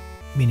Sentaku,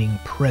 meaning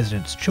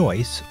President's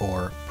Choice,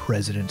 or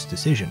President's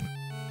Decision.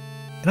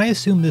 And I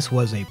assume this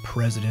was a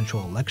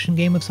presidential election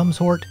game of some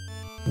sort,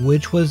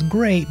 which was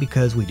great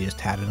because we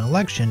just had an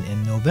election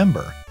in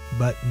November.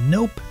 But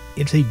nope,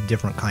 it's a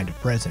different kind of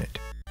president.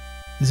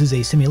 This is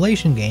a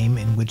simulation game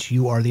in which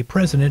you are the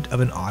president of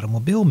an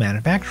automobile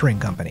manufacturing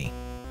company.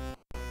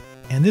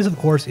 And this, of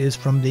course, is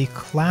from the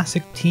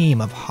classic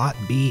team of Hot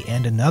B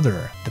and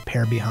Another, the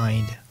pair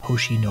behind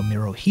Hoshi no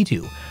Miro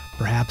Hitu,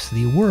 perhaps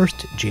the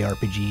worst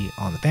JRPG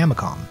on the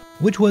Famicom,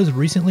 which was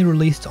recently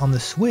released on the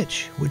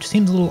Switch, which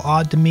seems a little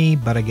odd to me,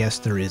 but I guess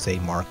there is a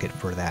market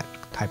for that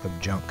type of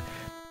junk.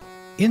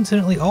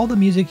 Incidentally, all the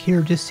music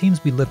here just seems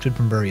to be lifted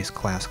from various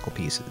classical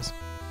pieces.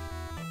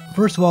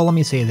 First of all, let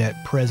me say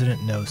that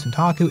President no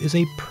Sentaku is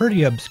a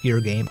pretty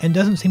obscure game and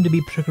doesn't seem to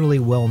be particularly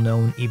well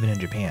known even in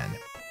Japan.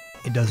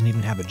 It doesn't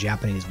even have a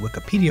Japanese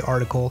Wikipedia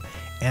article,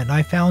 and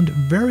I found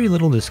very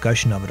little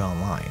discussion of it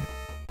online.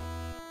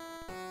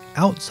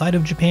 Outside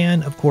of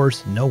Japan, of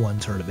course, no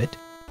one's heard of it.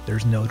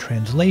 There's no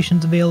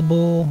translations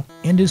available,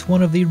 and is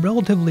one of the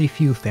relatively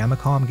few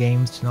Famicom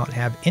games to not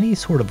have any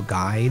sort of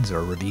guides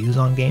or reviews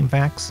on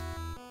GameFAQs.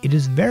 It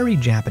is very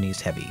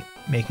Japanese heavy,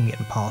 making it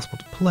impossible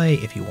to play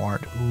if you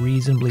aren't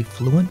reasonably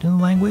fluent in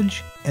the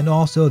language, and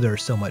also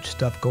there's so much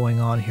stuff going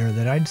on here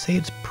that I'd say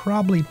it's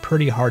probably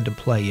pretty hard to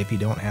play if you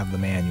don't have the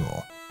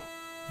manual.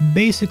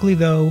 Basically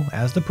though,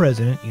 as the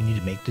president, you need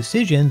to make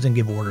decisions and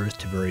give orders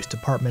to various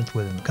departments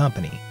within the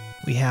company.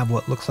 We have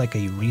what looks like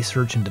a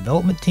research and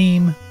development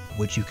team,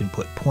 which you can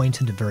put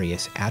points into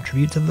various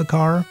attributes of the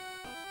car.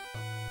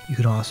 You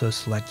can also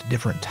select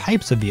different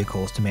types of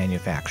vehicles to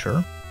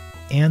manufacture.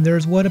 And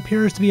there's what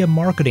appears to be a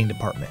marketing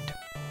department.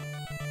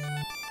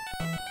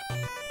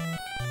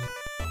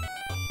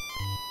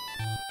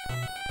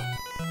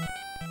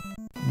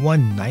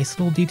 One nice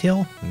little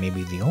detail,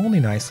 maybe the only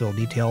nice little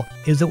detail,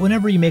 is that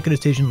whenever you make a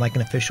decision, like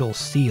an official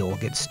seal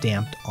gets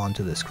stamped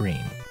onto the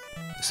screen.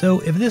 So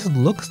if this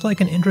looks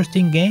like an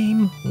interesting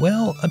game,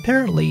 well,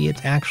 apparently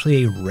it's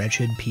actually a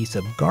wretched piece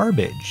of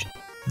garbage.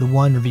 The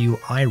one review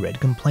I read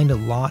complained a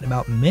lot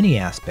about many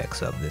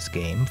aspects of this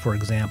game. For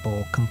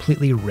example,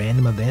 completely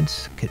random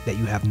events that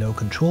you have no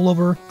control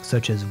over,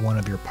 such as one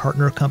of your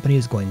partner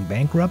companies going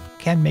bankrupt,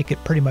 can make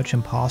it pretty much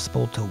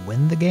impossible to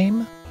win the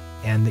game,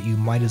 and that you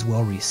might as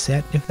well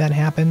reset if that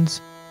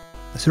happens.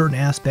 Certain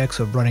aspects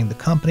of running the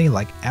company,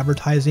 like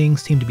advertising,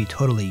 seem to be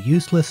totally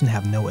useless and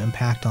have no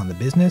impact on the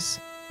business.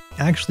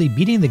 Actually,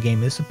 beating the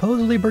game is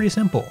supposedly pretty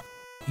simple.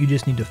 You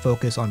just need to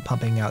focus on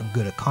pumping out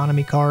good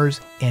economy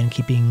cars and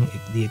keeping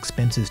the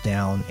expenses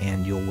down,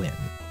 and you'll win.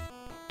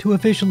 To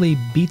officially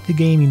beat the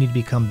game, you need to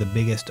become the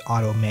biggest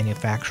auto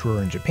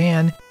manufacturer in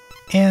Japan,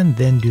 and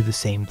then do the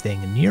same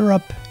thing in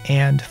Europe,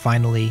 and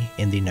finally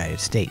in the United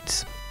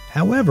States.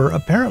 However,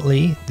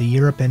 apparently, the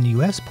Europe and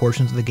US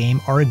portions of the game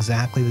are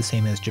exactly the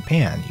same as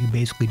Japan. You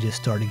basically just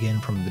start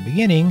again from the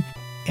beginning,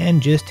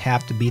 and just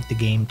have to beat the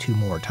game 2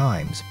 more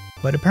times.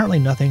 But apparently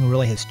nothing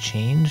really has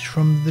changed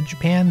from the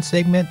Japan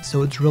segment,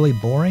 so it's really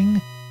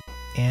boring.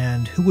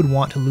 And who would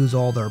want to lose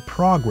all their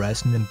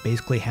progress and then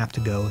basically have to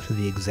go through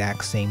the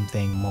exact same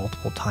thing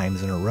multiple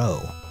times in a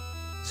row?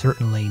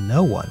 Certainly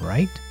no one,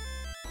 right?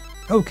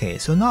 Okay,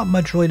 so not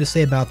much really to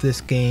say about this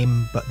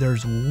game, but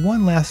there's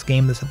one last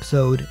game this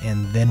episode,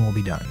 and then we'll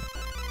be done.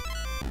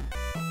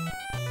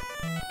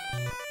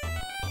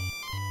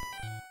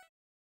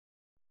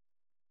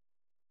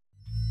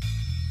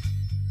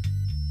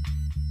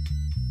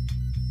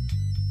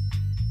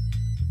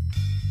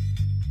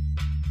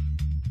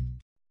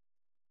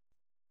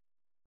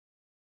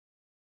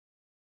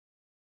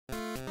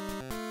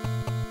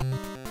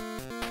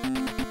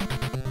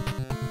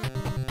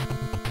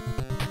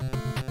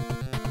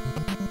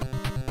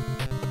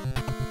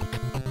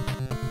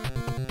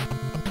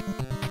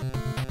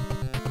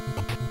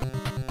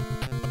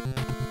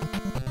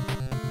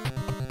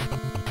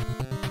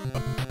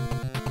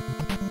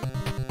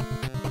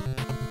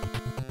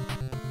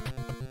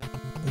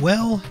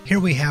 Well,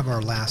 here we have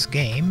our last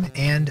game,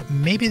 and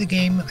maybe the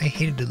game I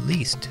hated the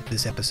least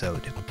this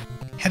episode.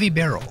 Heavy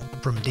Barrel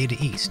from Data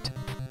East.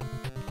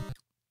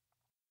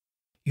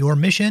 Your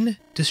mission?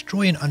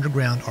 Destroy an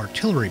underground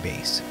artillery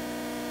base.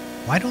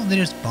 Why don't they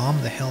just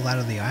bomb the hell out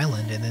of the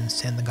island and then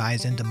send the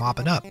guys in to mop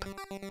it up?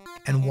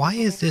 And why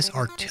is this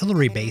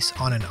artillery base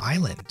on an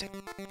island?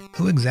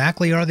 Who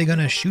exactly are they going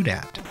to shoot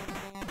at?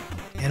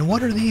 And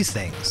what are these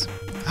things?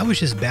 I was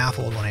just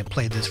baffled when I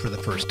played this for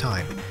the first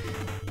time.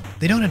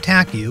 They don't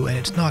attack you, and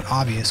it's not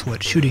obvious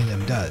what shooting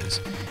them does.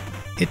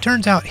 It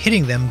turns out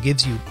hitting them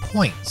gives you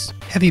points.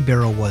 Heavy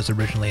Barrel was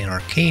originally an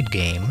arcade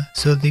game,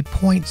 so the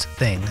points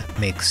thing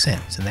makes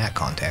sense in that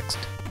context.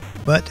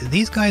 But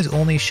these guys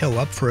only show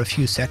up for a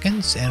few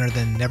seconds and are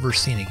then never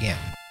seen again.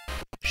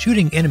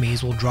 Shooting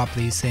enemies will drop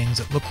these things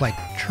that look like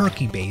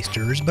turkey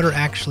basters but are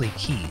actually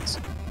keys.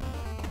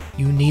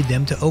 You need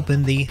them to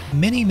open the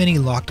many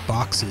locked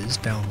boxes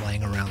found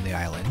laying around the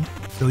island,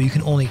 though you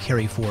can only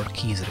carry 4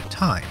 keys at a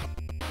time.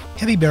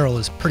 Heavy Barrel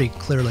is pretty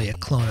clearly a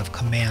clone of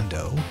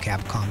Commando,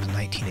 Capcom's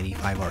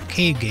 1985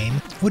 arcade game,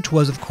 which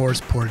was of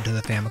course ported to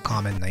the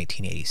Famicom in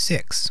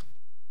 1986.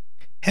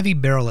 Heavy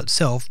Barrel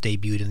itself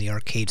debuted in the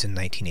arcades in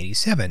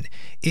 1987.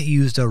 It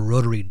used a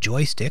rotary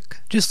joystick,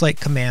 just like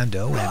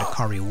Commando and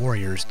Akari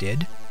Warriors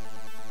did.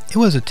 It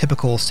was a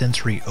typical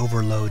sensory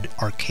overload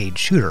arcade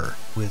shooter,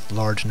 with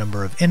large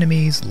number of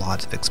enemies,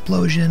 lots of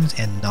explosions,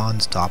 and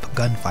non-stop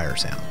gunfire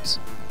sounds,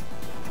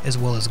 as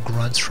well as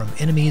grunts from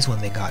enemies when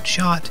they got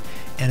shot,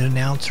 and an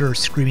announcer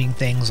screaming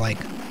things like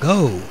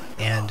 "Go!"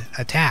 and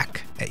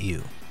 "Attack!" at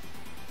you.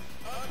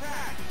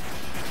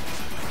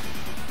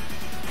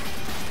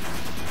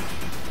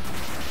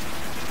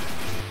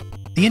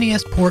 The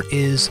NES port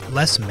is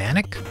less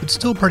manic, but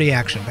still pretty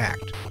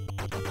action-packed.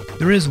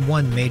 There is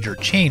one major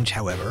change,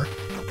 however.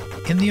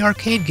 In the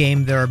arcade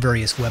game, there are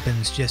various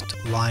weapons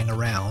just lying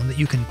around that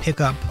you can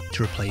pick up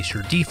to replace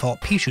your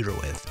default pea shooter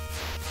with.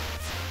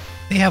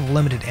 They have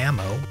limited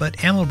ammo,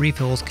 but ammo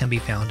refills can be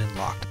found in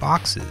locked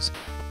boxes,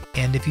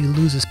 and if you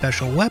lose a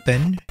special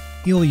weapon,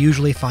 you'll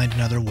usually find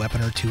another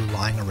weapon or 2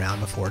 lying around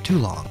before too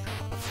long.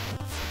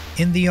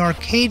 In the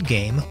arcade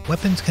game,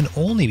 weapons can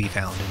only be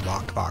found in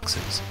locked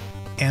boxes,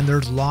 and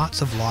there's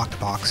lots of locked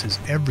boxes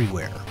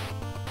everywhere.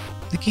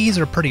 The keys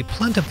are pretty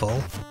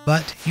plentiful,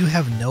 but you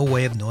have no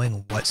way of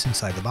knowing what's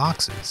inside the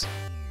boxes.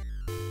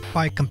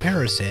 By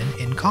comparison,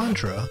 in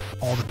Contra,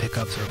 all the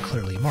pickups are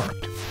clearly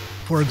marked.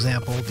 For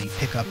example, the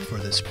pickup for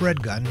the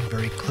spread gun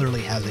very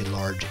clearly has a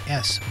large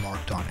S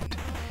marked on it.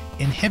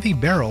 In Heavy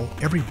Barrel,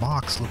 every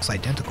box looks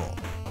identical.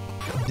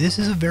 This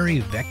is a very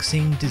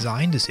vexing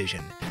design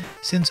decision,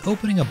 since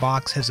opening a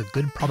box has a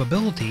good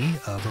probability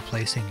of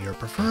replacing your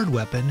preferred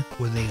weapon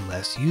with a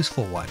less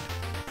useful one.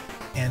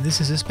 And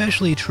this is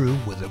especially true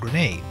with the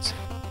grenades.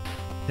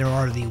 There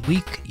are the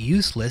weak,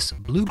 useless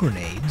blue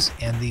grenades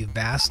and the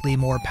vastly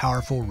more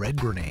powerful red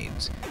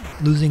grenades.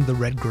 Losing the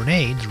red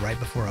grenades right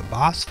before a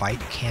boss fight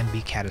can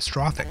be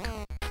catastrophic.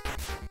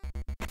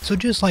 So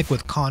just like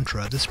with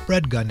Contra, the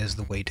spread gun is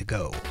the way to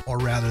go, or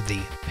rather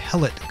the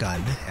pellet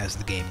gun, as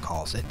the game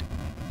calls it.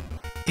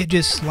 It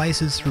just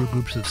slices through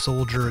groups of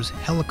soldiers,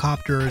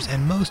 helicopters,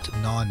 and most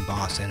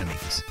non-boss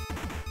enemies.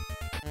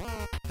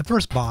 The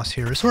first boss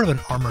here is sort of an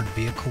armored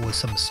vehicle with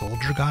some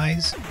soldier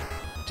guys.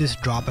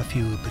 Just drop a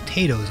few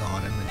potatoes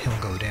on him and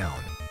he'll go down.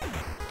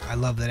 I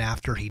love that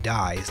after he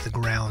dies, the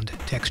ground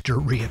texture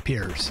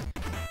reappears.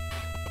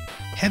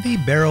 Heavy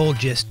Barrel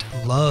just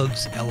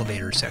loves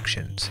elevator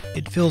sections.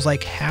 It feels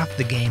like half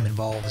the game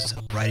involves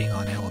riding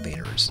on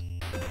elevators.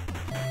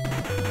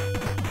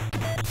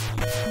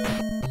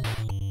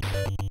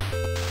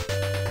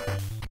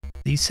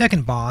 The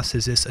second boss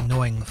is this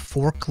annoying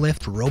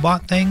forklift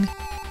robot thing.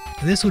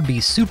 This would be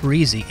super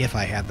easy if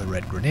I had the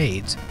red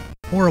grenades,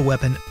 or a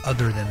weapon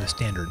other than the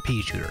standard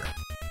pea shooter.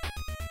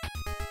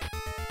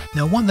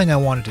 Now, one thing I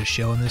wanted to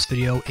show in this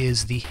video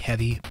is the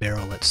Heavy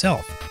Barrel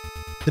itself.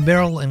 The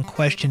barrel in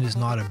question is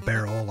not a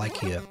barrel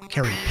like you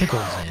carry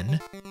pickles in,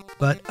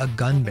 but a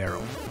gun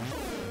barrel.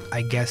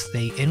 I guess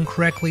they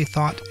incorrectly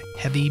thought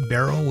Heavy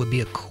Barrel would be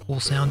a cool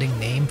sounding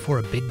name for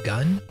a big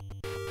gun.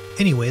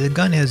 Anyway, the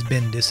gun has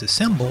been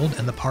disassembled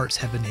and the parts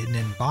have been hidden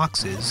in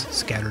boxes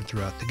scattered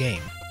throughout the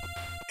game.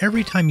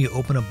 Every time you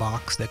open a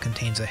box that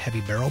contains a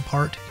Heavy Barrel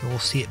part, you will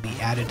see it be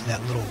added to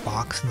that little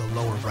box in the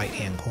lower right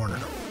hand corner.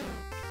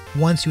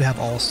 Once you have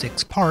all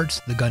 6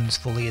 parts, the gun is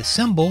fully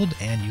assembled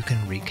and you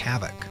can wreak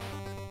havoc.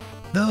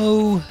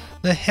 Though,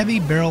 the Heavy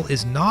Barrel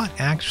is not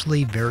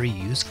actually very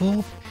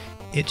useful.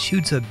 It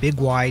shoots a big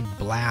wide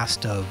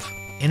blast of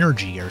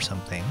energy or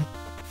something.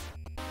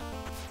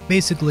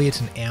 Basically,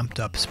 it's an amped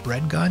up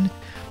spread gun,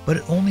 but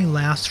it only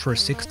lasts for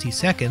 60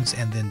 seconds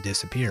and then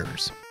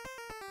disappears.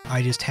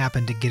 I just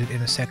happened to get it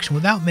in a section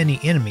without many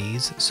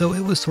enemies, so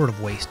it was sort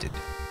of wasted.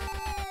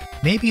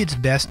 Maybe it's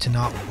best to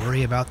not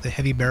worry about the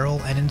Heavy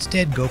Barrel and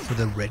instead go for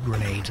the red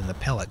grenades and the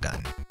pellet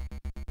gun.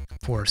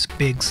 For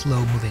big,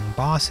 slow-moving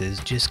bosses,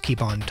 just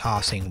keep on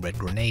tossing red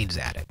grenades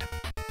at it.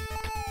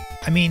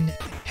 I mean,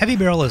 Heavy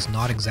Barrel is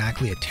not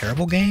exactly a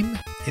terrible game.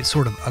 It's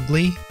sort of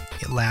ugly.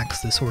 It lacks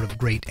the sort of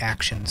great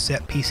action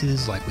set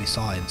pieces like we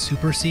saw in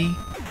Super C.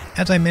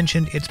 As I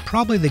mentioned, it's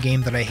probably the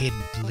game that I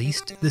hated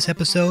least this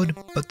episode,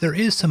 but there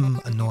is some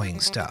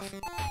annoying stuff.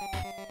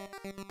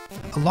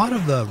 A lot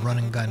of the run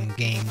and gun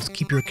games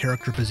keep your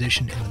character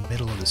positioned in the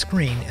middle of the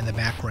screen and the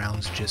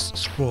backgrounds just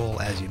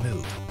scroll as you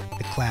move,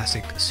 the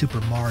classic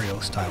Super Mario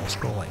style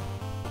scrolling.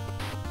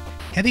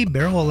 Heavy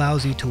Barrel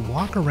allows you to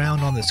walk around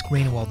on the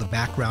screen while the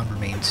background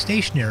remains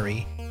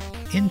stationary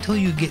until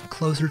you get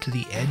closer to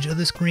the edge of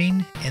the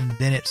screen, and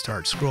then it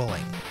starts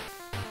scrolling.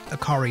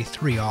 Akari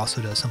 3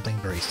 also does something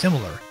very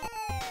similar.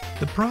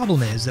 The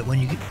problem is that when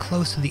you get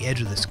close to the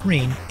edge of the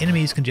screen,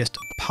 enemies can just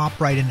pop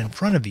right in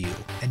front of you,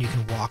 and you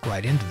can walk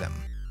right into them.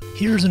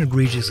 Here's an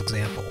egregious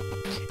example.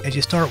 As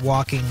you start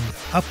walking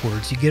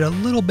upwards, you get a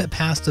little bit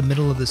past the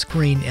middle of the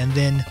screen, and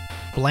then,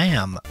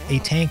 blam, a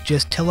tank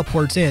just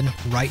teleports in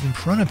right in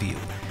front of you.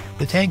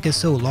 The tank is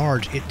so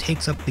large, it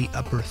takes up the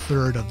upper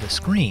third of the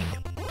screen,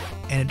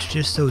 and it's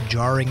just so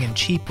jarring and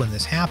cheap when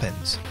this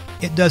happens.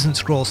 It doesn't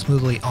scroll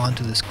smoothly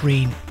onto the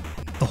screen,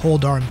 the whole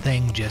darn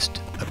thing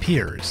just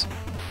appears.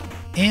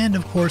 And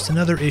of course,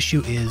 another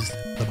issue is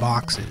the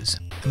boxes.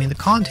 I mean, the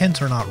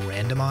contents are not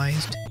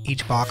randomized.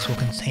 Each box will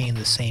contain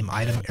the same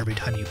item every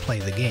time you play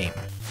the game.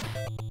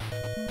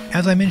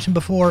 As I mentioned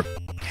before,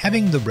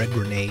 having the red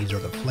grenades or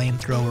the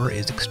flamethrower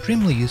is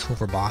extremely useful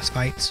for boss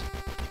fights.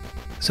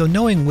 So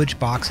knowing which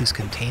boxes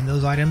contain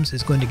those items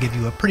is going to give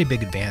you a pretty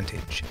big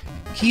advantage.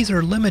 Keys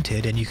are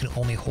limited and you can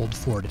only hold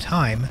 4 at a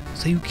time,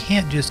 so you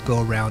can't just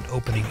go around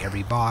opening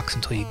every box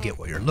until you get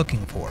what you're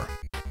looking for.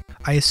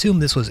 I assume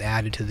this was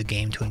added to the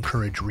game to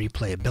encourage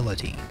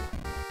replayability.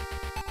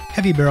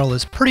 Heavy Barrel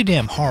is pretty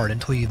damn hard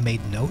until you've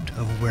made note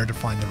of where to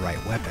find the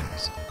right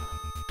weapons.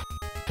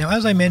 Now,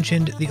 as I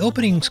mentioned, the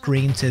opening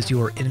screen says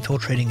you are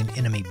infiltrating an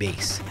enemy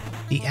base.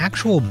 The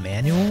actual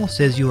manual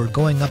says you are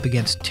going up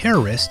against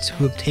terrorists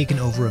who have taken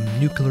over a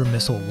nuclear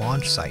missile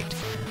launch site,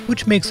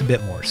 which makes a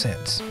bit more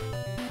sense.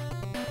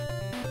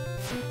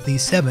 The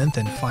 7th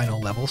and final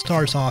level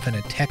starts off in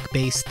a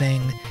tech-based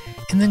thing,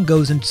 and then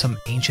goes into some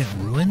ancient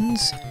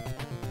ruins,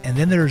 and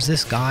then there's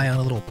this guy on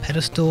a little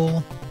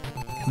pedestal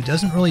who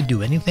doesn't really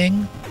do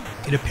anything.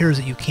 It appears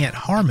that you can't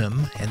harm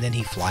him, and then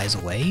he flies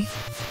away.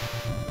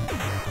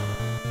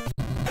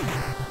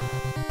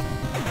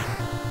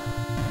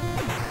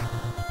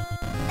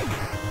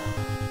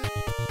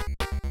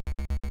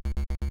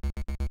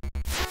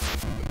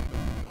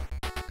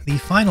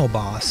 final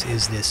boss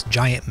is this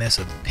giant mess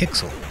of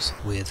pixels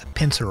with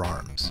pincer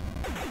arms.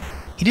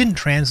 He didn't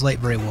translate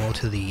very well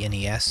to the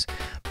NES,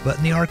 but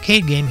in the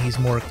arcade game he's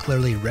more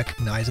clearly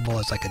recognizable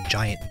as like a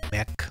giant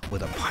mech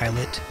with a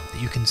pilot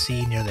that you can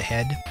see near the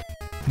head.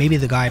 Maybe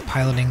the guy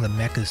piloting the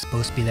mech is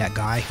supposed to be that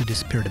guy who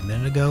disappeared a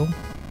minute ago.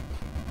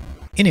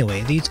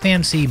 Anyway, these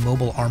fancy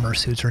mobile armor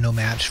suits are no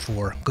match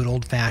for good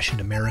old-fashioned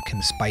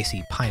American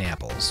spicy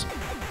pineapples.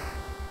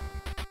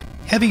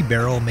 Heavy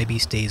Barrel maybe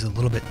stays a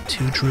little bit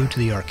too true to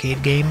the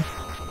arcade game.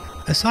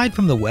 Aside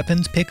from the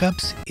weapons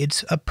pickups,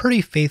 it's a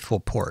pretty faithful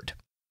port,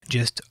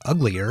 just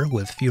uglier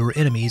with fewer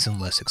enemies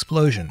and less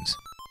explosions.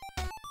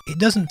 It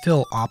doesn't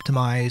feel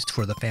optimized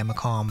for the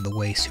Famicom the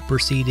way Super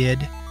C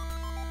did,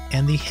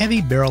 and the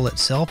Heavy Barrel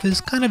itself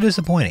is kind of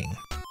disappointing.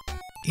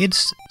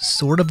 It's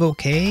sort of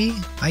okay,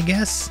 I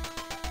guess.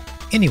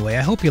 Anyway,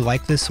 I hope you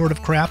like this sort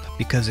of crap,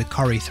 because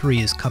Ikari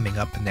 3 is coming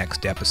up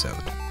next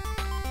episode.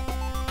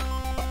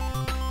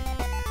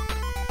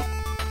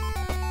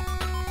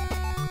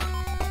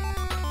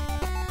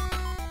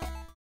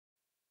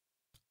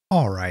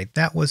 Alright,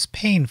 that was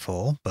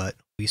painful, but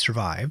we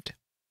survived.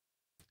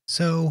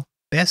 So,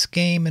 best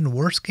game and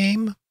worst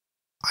game?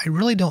 I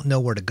really don't know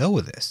where to go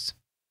with this.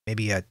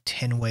 Maybe a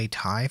 10-way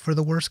tie for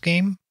the worst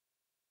game?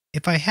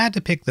 If I had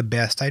to pick the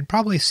best, I'd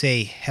probably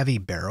say Heavy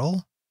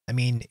Barrel. I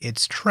mean,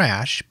 it's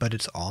trash, but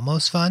it's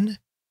almost fun.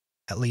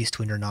 At least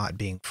when you're not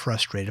being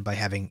frustrated by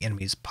having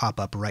enemies pop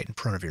up right in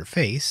front of your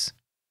face.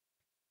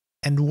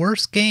 And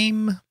worst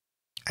game?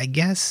 I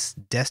guess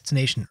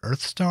Destination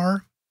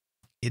Earthstar?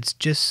 It's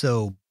just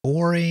so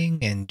boring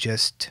and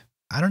just,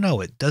 I don't know,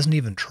 it doesn't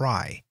even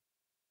try.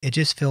 It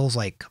just feels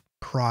like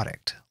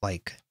product,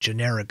 like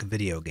generic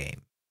video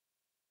game.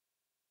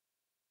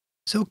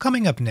 So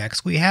coming up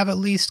next, we have at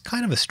least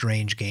kind of a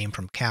strange game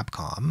from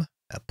Capcom,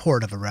 a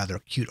port of a rather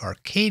cute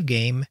arcade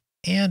game,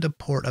 and a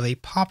port of a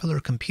popular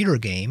computer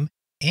game,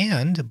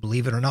 and,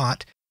 believe it or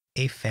not,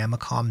 a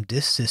Famicom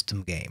Disk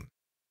System game.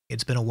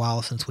 It's been a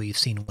while since we've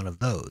seen one of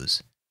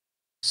those.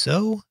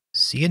 So,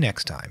 see you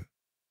next time.